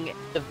claiming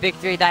the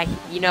victory that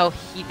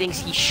he thinks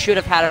he should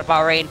have had at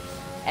Bahrain,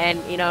 and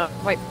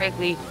quite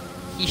frankly,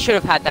 he should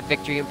have had that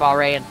victory in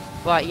Bahrain.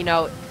 But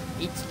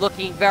it's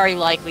looking very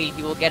likely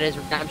he will get his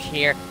redemption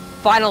here.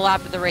 Final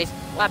lap of the race,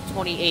 lap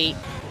 28,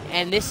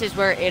 and this is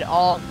where it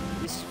all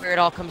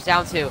comes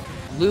down to.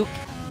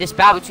 This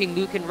battle between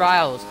Luke and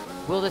Riles.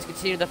 Will this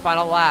continue the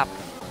final lap?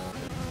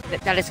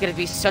 That is going to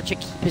be such a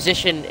key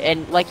position,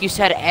 and like you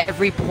said,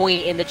 every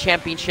point in the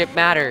championship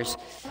matters.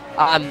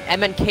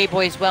 MNK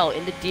Boy as well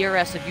in the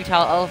DRS of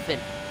Utah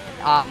Elephant.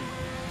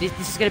 This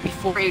is going to be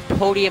for a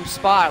podium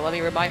spot. Let me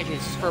remind you,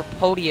 this is for a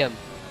podium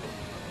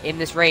in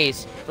this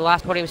race. The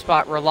last podium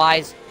spot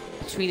relies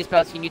between this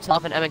battle between Utah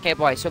Elephant and MNK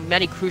Boy. So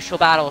many crucial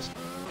battles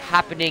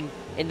happening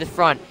in the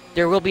front.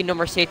 There will be no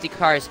more safety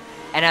cars,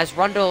 and as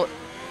Rundle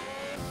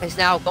is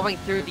now going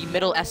through the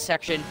middle S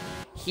section,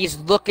 he's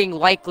looking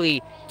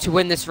likely to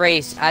win this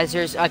race, as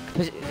there's a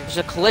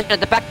collision at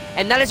the back,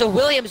 and that is a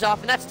Williams off,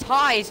 and that's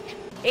Ties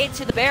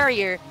into the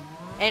barrier,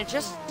 and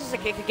just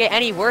it could get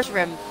any worse for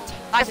him.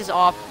 Ties is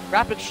off,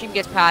 Rapid Extreme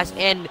gets past,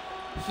 and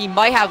he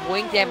might have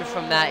wing damage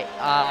from that.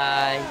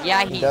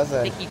 Yeah, he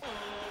doesn't.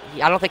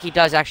 I don't think he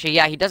does, actually.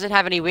 Yeah, he doesn't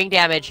have any wing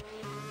damage,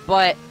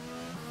 but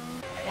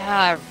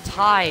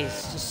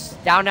Ties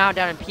just down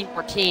in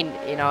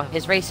P14.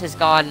 His race has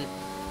gone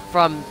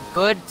from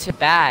good to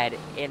bad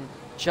in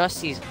just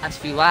these last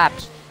few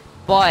laps.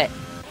 But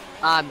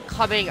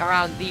coming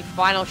around the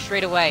final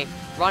straightaway,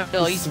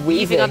 Rundle, he's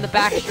weaving on the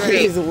back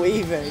straight. He's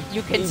weaving.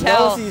 You can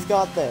tell knows he's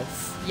got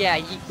this. Yeah,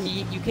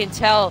 you can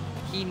tell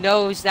he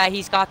knows that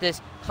he's got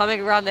this.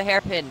 Coming around the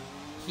hairpin,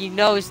 he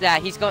knows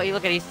that he's going.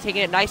 Look at, he's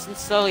taking it nice and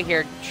slowly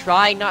here,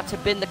 trying not to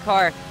bend the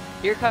car.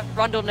 Here comes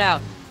Rundle now,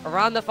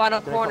 around the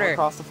final corner.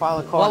 Across the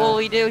final corner. What will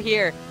he do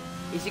here?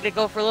 Is he gonna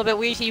go for a little bit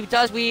weave? He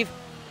does weave.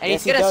 And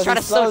yes, he's gonna try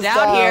to slow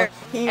down here,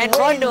 and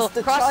Rundle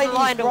crosses the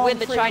line to win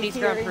the Chinese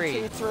Grand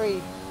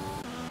Prix.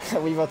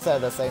 We both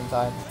said it at the same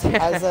time.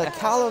 As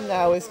Callum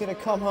now is gonna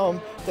come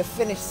home to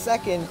finish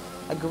second.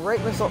 A great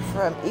result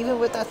for him, even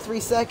with that 3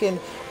 second.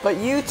 But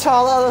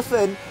Utah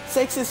Elephant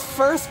takes his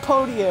first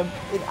podium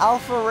in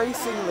Alpha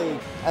Racing League.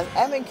 As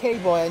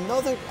MNK Boy,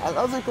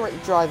 another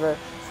great driver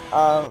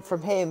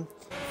from him.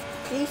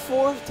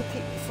 P4 to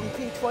from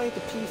P20 to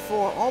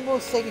P4,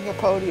 almost taking a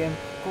podium.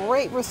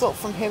 Great result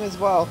from him as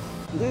well.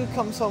 Luke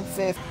comes home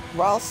 5th,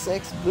 Riles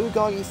 6th, Blue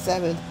Goggy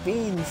 7th,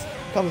 Beans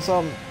comes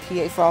home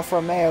P8 for Alfa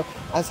Romeo,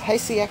 as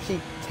Hesse actually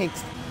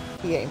takes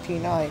P8 and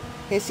P9.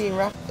 Hesse and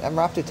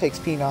Raptor takes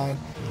P9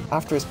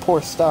 after his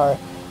poor start.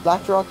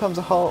 Blackdraw comes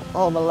home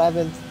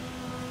 11th,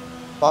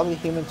 Bobby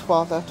Human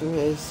 12th after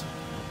his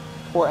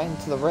poor end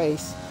to the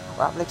race.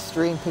 Rapid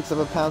Extreme picks up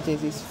a penalty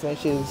as he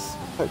finishes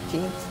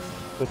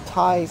 13th, with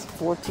Ties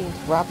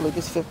 14th, Rapid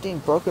Lucas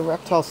 15th, Broken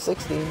Reptile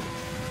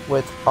 16th,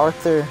 with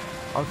Arthur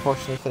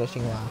unfortunately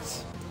finishing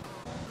last.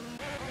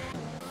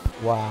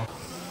 Wow.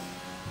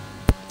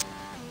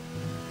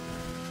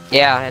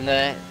 Yeah, and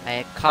the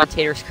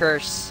commentator's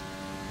curse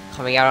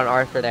coming out on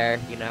Arthur there,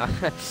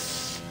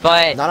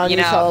 But not on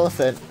Utah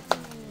Elephant.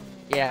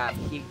 Yeah,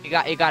 you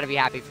got to be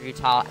happy for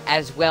Utah,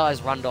 as well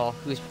as Rundle,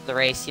 who's the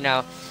race.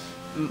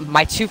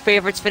 My two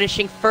favorites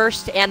finishing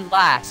first and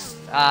last.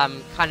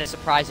 Kind of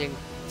surprising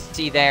to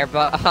see there,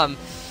 but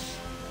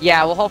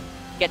yeah, we'll hope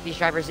to get these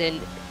drivers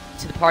in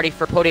to the party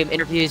for podium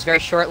interviews very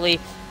shortly.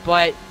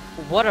 But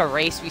what a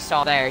race we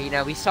saw there.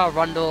 We saw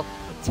Rundle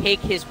take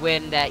his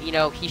win that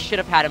he should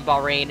have had in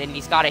Bahrain, and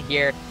he's got it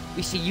here.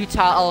 We see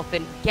Utah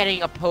Elephant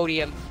getting a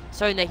podium,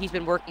 something that he's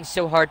been working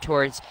so hard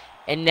towards,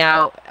 and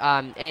now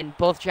and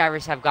both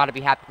drivers have got to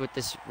be happy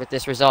with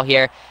this result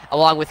here,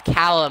 along with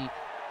Callum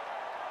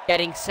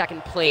getting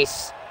second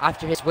place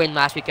after his win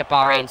last week at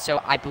Bahrain.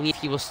 So I believe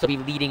he will still be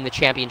leading the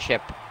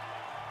championship.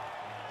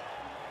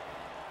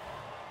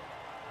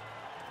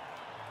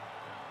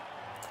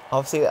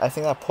 Obviously, I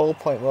think that pole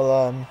point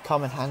will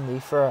come in handy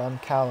for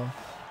Callum.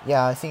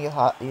 Yeah, I think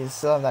he'll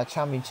still have that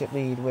championship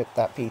lead with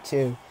that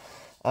P2.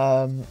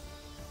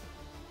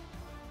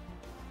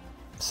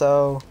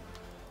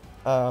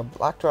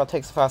 Blackdraw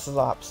takes the fastest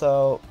lap,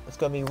 so it's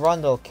going to be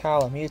Rundle,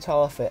 Callum,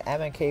 Utah Elephant,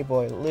 MNK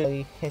Boy,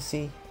 Lily,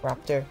 Hissy,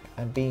 Raptor,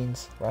 and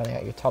Beans rounding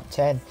out your top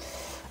 10.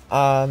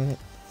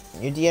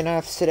 Your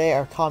DNFs today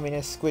are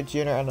Communist, Squid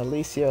Jr., and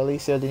Alicia.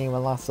 Alicia didn't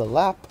even last a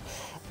lap.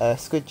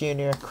 Squid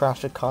Jr.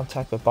 crashed at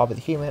contact with Bobby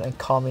the Human, and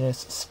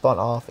Communist spun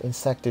off in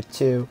Sector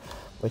 2,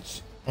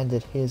 which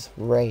ended his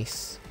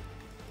race.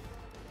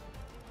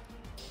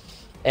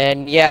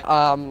 And yeah,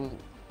 I'm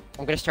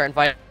gonna start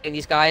inviting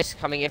these guys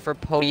coming in for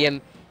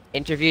podium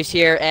interviews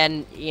here,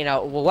 and you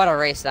know, well, what a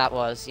race that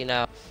was. You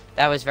know,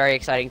 that was very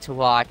exciting to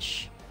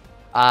watch,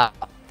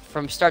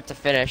 from start to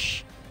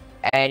finish,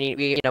 and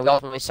we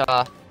ultimately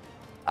saw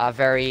a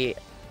very,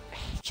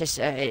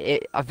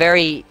 a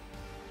very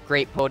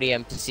great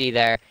podium to see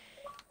there,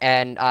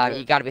 and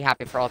you got to be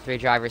happy for all three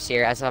drivers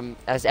here. As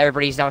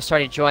everybody's now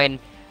starting to join,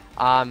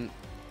 I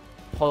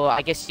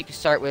guess you could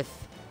start with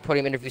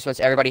podium interviews once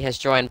everybody has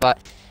joined, but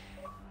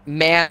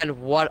man,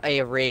 what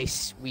a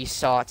race we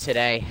saw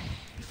today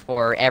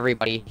for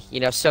everybody. You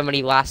know, so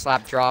many last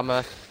lap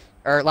drama,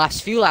 or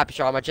last few lap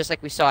drama, just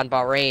like we saw in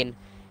Bahrain,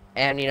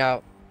 and you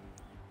know,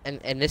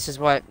 and this is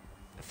what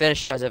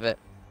finished because of it.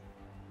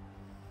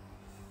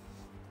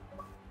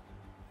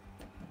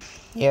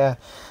 Yeah,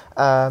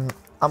 I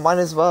might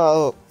as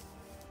well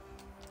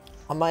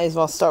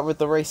start with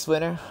the race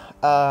winner.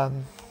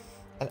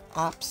 An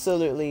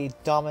absolutely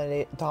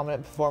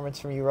dominant performance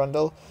from you,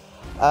 Rundle.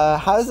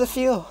 How does it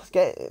feel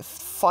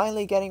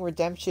finally getting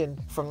redemption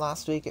from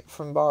last week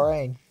from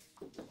Bahrain?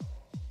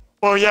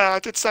 Well, yeah, I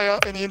did say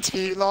in the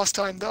interview last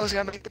time that I was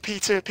going to make the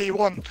P2 a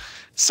P1,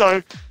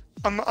 so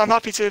I'm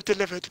happy to have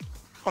delivered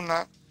on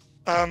that.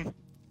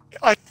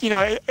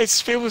 It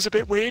feels a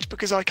bit weird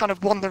because I kind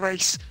of won the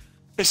race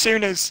as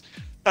soon as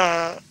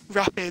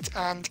Rapid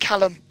and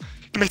Callum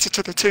committed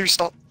to the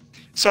 2-stop.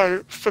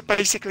 So for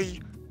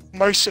basically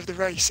most of the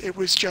race, it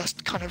was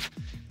just kind of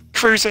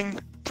cruising,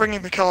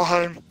 bringing the car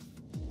home,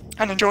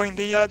 and enjoying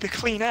the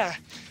clean air.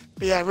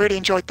 But yeah, really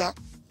enjoyed that.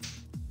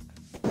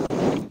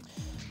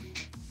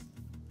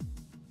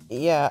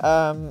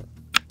 Yeah,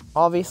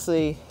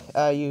 obviously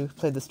you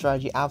played the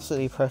strategy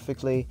absolutely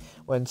perfectly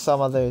when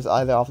some others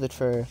either opted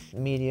for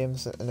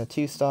mediums and a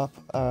 2-stop.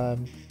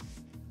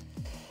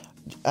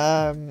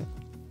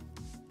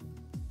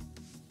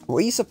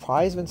 Were you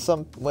surprised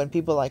when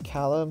people like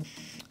Callum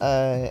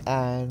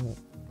and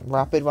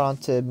Rapid went on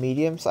to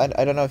mediums? I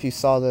don't know if you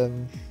saw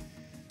them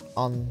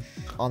on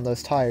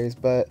those tires,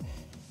 but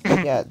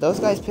yeah, those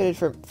guys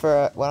pitted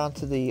went on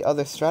to the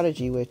other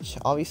strategy, which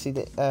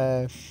obviously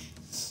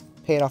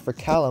paid off for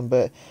Callum,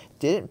 but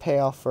didn't pay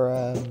off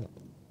for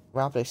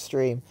Rapid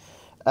Extreme.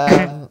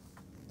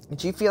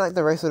 Do you feel like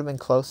the race would have been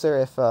closer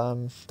if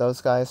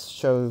those guys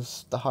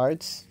chose the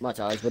hards? My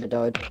tires would have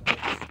died.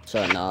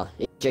 So nah,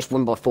 it just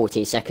won by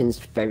 14 seconds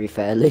very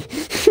fairly.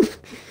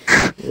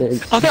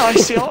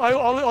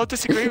 I'll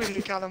disagree with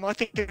you, Callum. I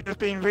think it would have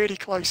been really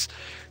close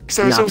because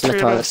there was all three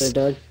of us.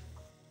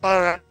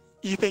 Alright,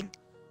 you think?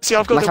 See,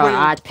 I've got the wheel.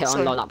 I'd pit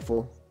on lap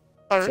 4.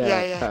 Oh, so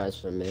yeah.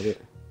 Tires made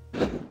it.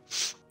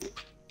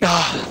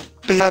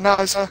 But yeah, no, it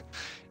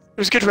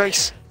was a good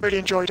race. Really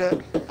enjoyed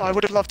it. I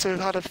would have loved to have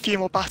had a few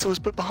more battles,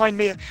 but behind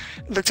me it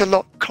looked a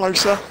lot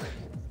closer.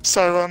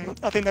 So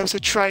I think there was a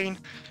train.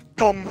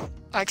 Tom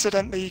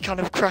accidentally kind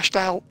of crashed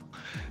out.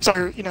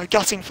 So, you know,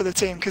 gutting for the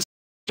team because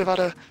they would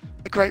have had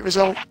a great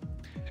result.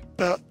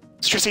 But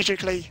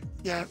strategically,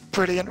 yeah,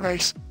 brilliant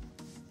race.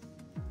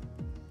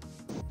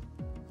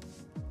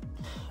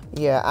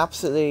 Yeah,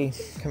 absolutely.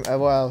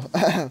 Well,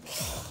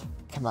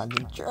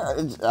 Commanding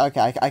Drive.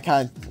 Okay, I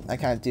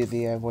can't do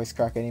the voice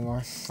crack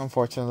anymore,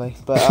 unfortunately.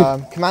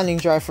 But Commanding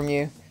Drive from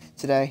you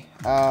today.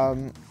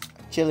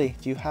 Chili,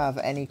 do you have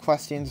any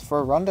questions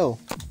for Rundle?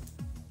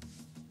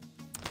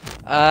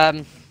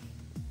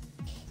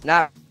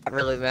 Not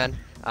really, man.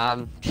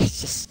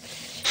 Just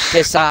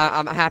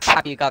I'm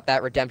happy you got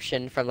that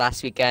redemption from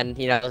last weekend.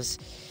 You know,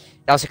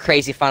 that was a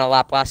crazy final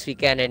lap last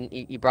weekend, and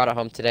you brought it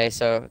home today.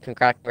 So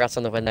congrats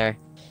on the win there.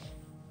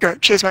 Great,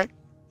 cheers, mate.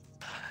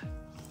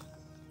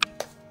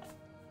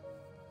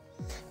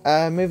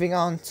 Moving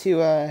on to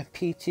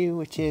P2,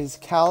 which is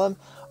Callum.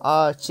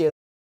 Chili,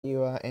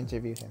 you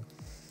interviewed him.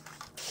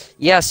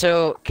 Yeah,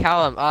 so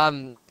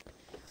Callum,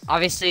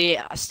 obviously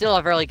still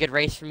a really good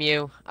race from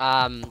you.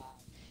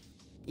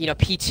 You know,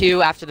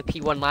 P2 after the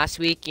P1 last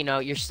week, you know,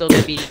 you're still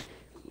gonna be,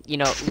 you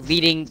know,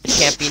 leading the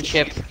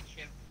championship.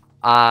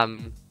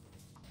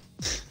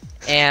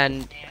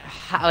 And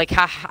how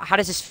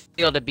does this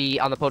feel to be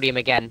on the podium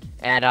again?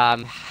 And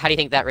how do you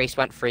think that race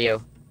went for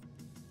you?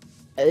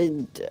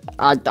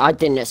 I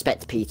didn't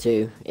expect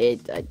P2.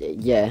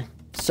 Yeah.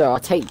 So I'll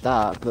take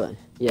that, but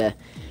yeah,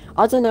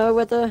 I don't know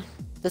whether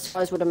the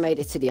tires would have made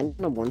it to the end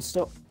on a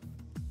 1-stop.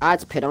 I had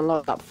to pit on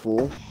like lap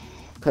 4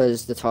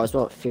 because the tires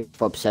were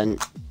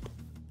 55%,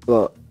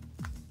 but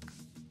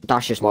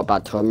that's just my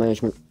bad tire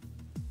management.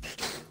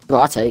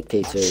 But I take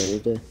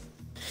P2.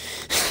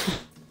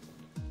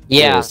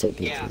 Yeah. Take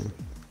P2. Yeah.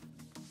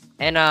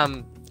 And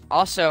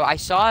also I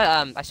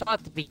saw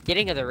at the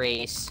beginning of the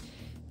race,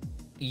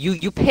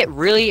 you pit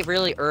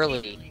really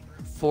early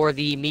for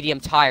the medium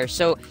tire.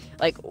 So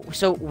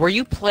were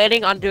you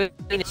planning on doing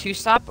the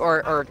 2-stop,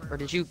 or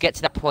did you get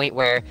to that point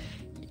where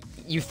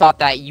you thought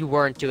that you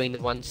weren't doing the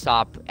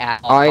 1-stop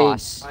at all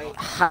costs? I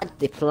had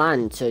the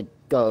plan to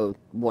go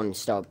one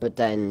stop, but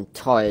then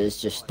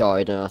tyres just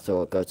died, and I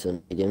thought I'd go to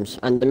the mediums,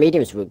 and the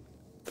mediums were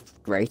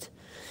great,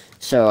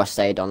 so I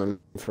stayed on them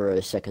for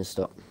a second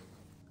stop,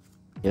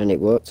 and it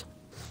worked.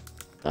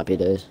 Happy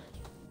days.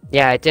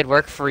 Yeah, it did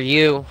work for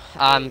you.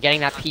 Getting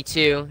that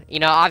P2. You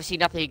know, obviously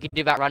nothing you could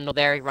do about Rundle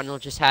there. Rundle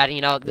just had,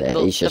 you know, Yeah, a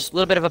he's just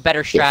little bit of a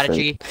better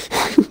strategy.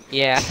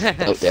 Yeah.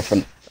 Built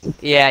different.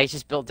 Yeah, he's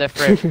just built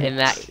different in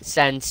that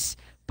sense.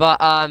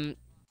 But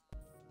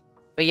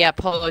yeah,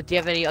 Polo, do you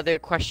have any other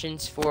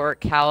questions for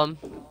Callum?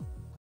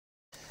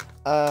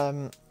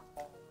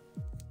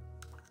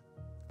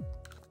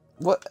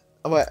 What?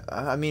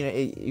 I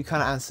mean, you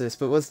kind of answered this,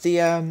 but was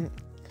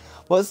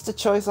the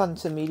choice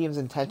onto mediums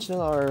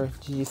intentional, or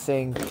do you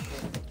think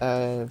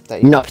that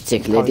you Not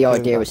particularly. The probably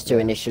idea could've was got- to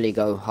yeah. initially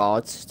go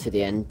hard to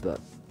the end, but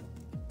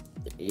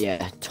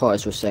yeah,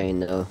 tyres were saying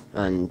no,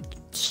 and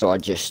so I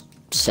just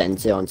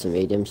sent it onto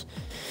mediums.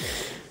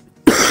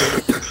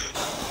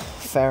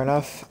 Fair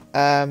enough.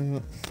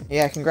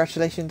 Yeah,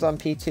 congratulations on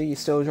P2. You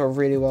still drove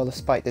really well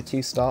despite the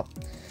 2-stop.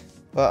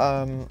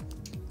 But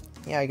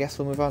yeah, I guess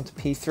we'll move on to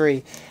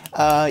P3.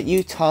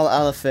 You tall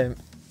elephant.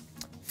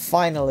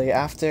 Finally,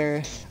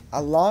 after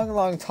a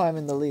long time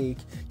in the league,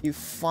 you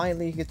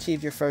finally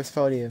achieved your first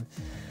podium.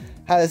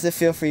 How does it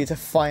feel for you to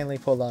finally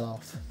pull that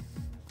off?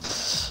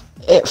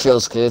 It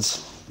feels good.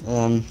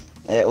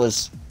 It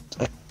was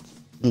an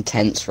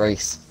intense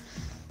race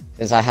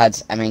because I had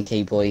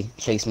MNK boy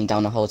chase me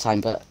down the whole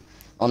time, but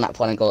on that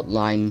point I got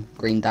lime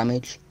green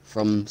damage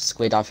from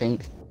Squid, I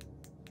think,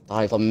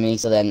 dive on me.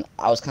 So then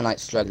I was kind of like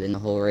struggling the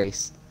whole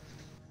race.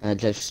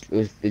 Just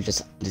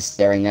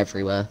staring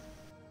everywhere.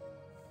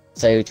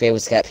 So to be able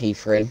to get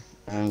P3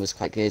 was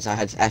quite good. I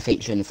had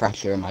FH and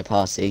Thrasher in my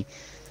party.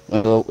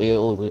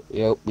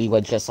 We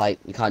were just like,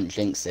 we can't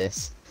jinx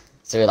this.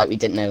 So like we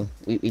didn't know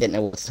what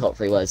the top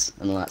 3 was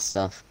and all that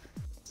stuff.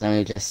 So then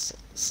we just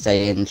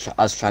stay in.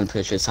 I was trying to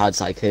push as hard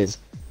as I could,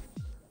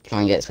 try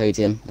and get this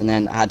podium. And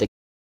then I had to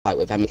fight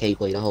with MK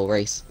Boy the whole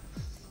race.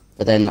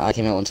 But then I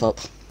came out on top.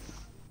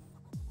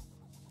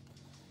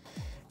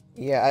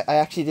 Yeah, I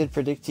actually did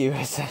predict you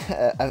as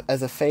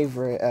a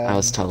favorite. I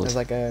was told. As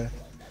like a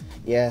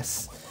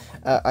yes.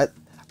 I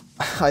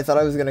thought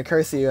I was gonna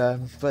curse you,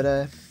 but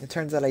it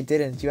turns out I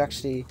didn't. You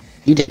actually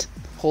You did.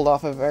 pulled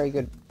off a very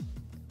good.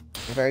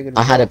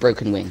 I had a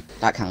broken wing.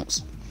 That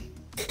counts.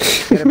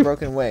 You had a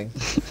broken wing.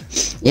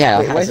 Yeah,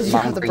 Wait, I why had did a you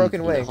have lime the green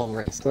broken wing wing? the whole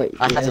race. Wait,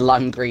 I had yeah. a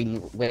lime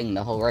green wing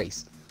the whole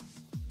race.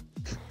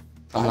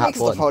 On That lap makes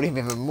the 1. podium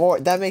even more.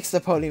 That makes the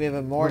podium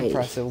even more Wait.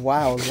 impressive.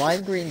 Wow,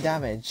 lime green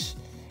damage,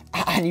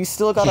 and you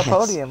still got a Yes.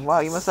 podium. Wow,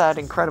 you must have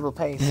had incredible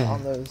pace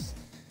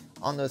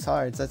on those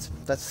hards.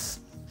 That's.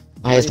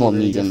 I had more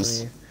really good for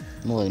mediums. you.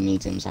 More than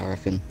mediums, I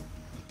reckon.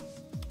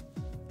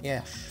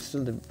 Yeah,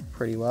 still did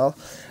pretty well.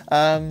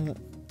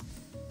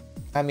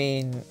 I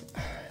mean,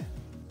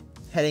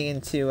 heading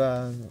into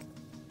I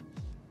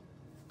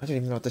don't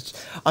even know what the.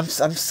 I'm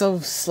so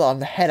slow. I'm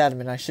the head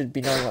admin. I should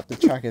be knowing what the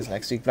track is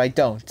next week, but I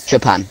don't.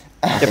 Japan.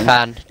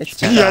 Japan.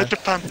 It's Yeah,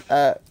 Japan.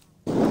 Japan.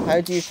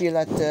 How do you feel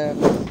at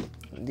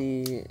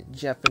the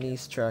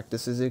Japanese track, the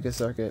Suzuka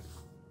circuit?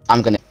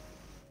 I'm gonna.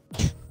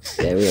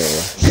 Yeah, we all.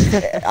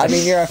 I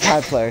mean, you're a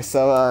pad player,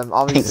 so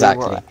obviously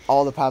Exactly.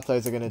 all the pad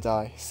players are gonna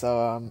die.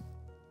 So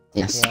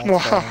Yes. yeah.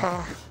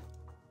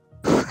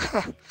 That's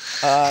fair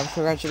enough.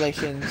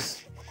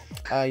 Congratulations.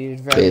 You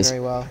did very Cheers.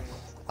 very well.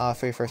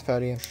 For your first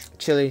podium.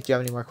 Chili, do you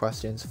have any more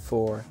questions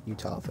for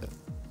Utah Outfit?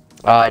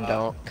 I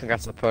don't.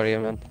 Congrats on the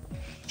podium, man.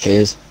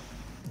 Cheers.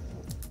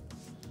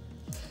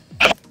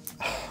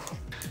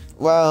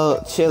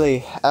 Well,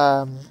 Chili,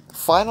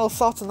 final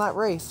thoughts on that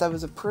race. That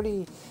was a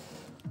pretty.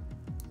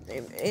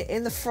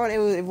 In the front,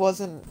 it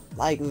wasn't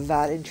like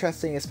that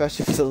interesting,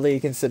 especially for the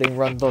league, considering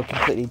Rundle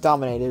completely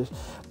dominated.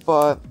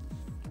 But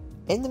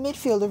in the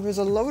midfield, there was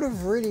a load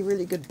of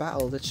really good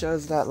battles. It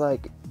shows that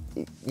like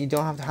you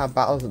don't have to have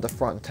battles at the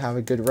front to have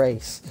a good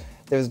race.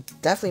 There's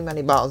definitely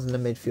many battles in the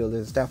midfield.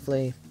 There's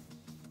definitely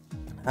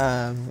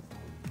a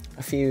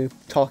few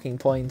talking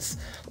points,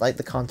 like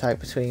the contact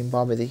between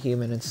Bobby the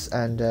Human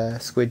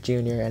and Squid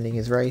Jr. ending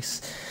his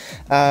race.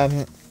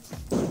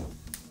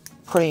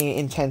 Pretty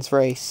intense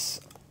race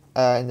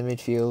in the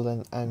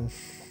midfield and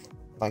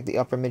like the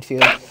upper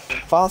midfield.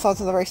 Final thoughts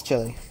on the race,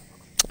 Chili?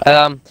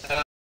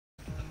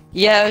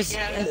 Yeah, it was,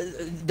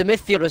 the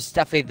midfield was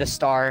definitely the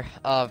star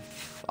of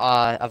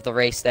the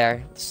race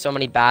there. So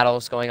many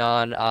battles going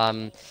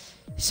on,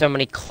 so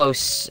many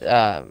close,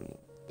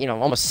 you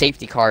know, almost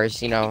safety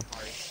cars, you know.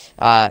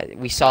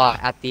 We saw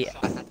at the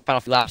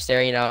final few laps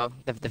there, you know,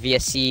 the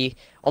VSC,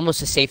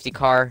 almost a safety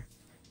car,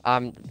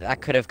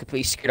 that could have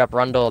completely screwed up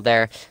Rundle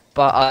there.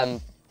 But,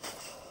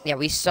 yeah,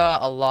 we saw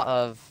a lot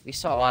of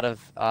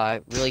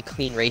really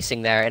clean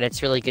racing there, and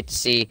it's really good to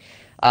see.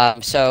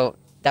 So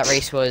that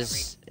race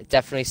was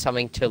definitely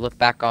something to look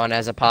back on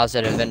as a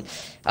positive,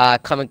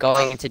 and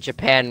going into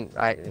Japan,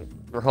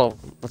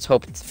 let's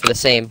hope for the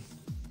same.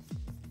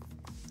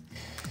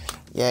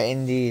 Yeah,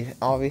 indeed.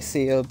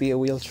 Obviously, it'll be a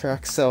wheel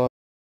track, so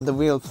the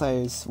wheel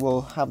players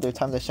will have their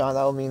time to shine.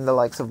 That will mean the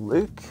likes of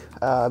Luke.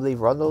 I believe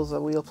Rundle's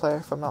a wheel player,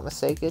 if I'm not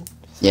mistaken.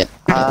 Yeah.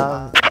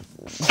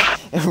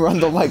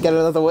 Rundle might get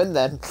another win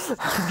then.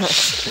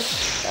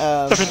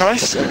 That'd be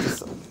nice.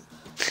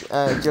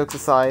 Jokes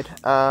aside,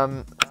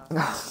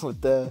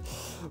 with the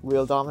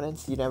real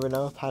dominance, you never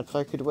know if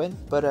Padfire could win.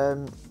 But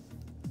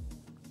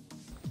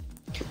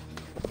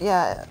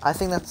yeah, I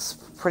think that's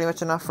pretty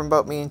much enough from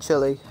both me and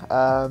Chili.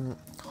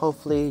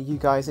 Hopefully you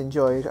guys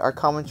enjoyed our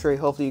commentary.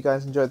 Hopefully you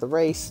guys enjoyed the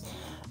race.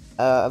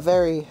 A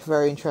very,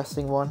 very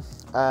interesting one.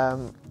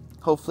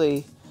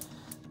 Hopefully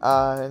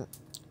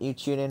you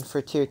tune in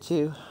for Tier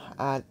 2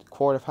 at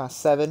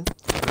 7:15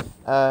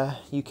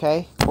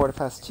 UK,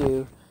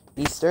 2:15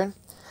 Eastern.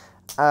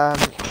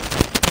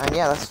 And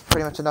yeah, that's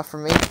pretty much enough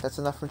from me. That's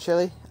enough from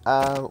Chili.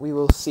 We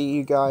will see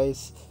you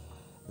guys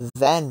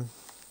then.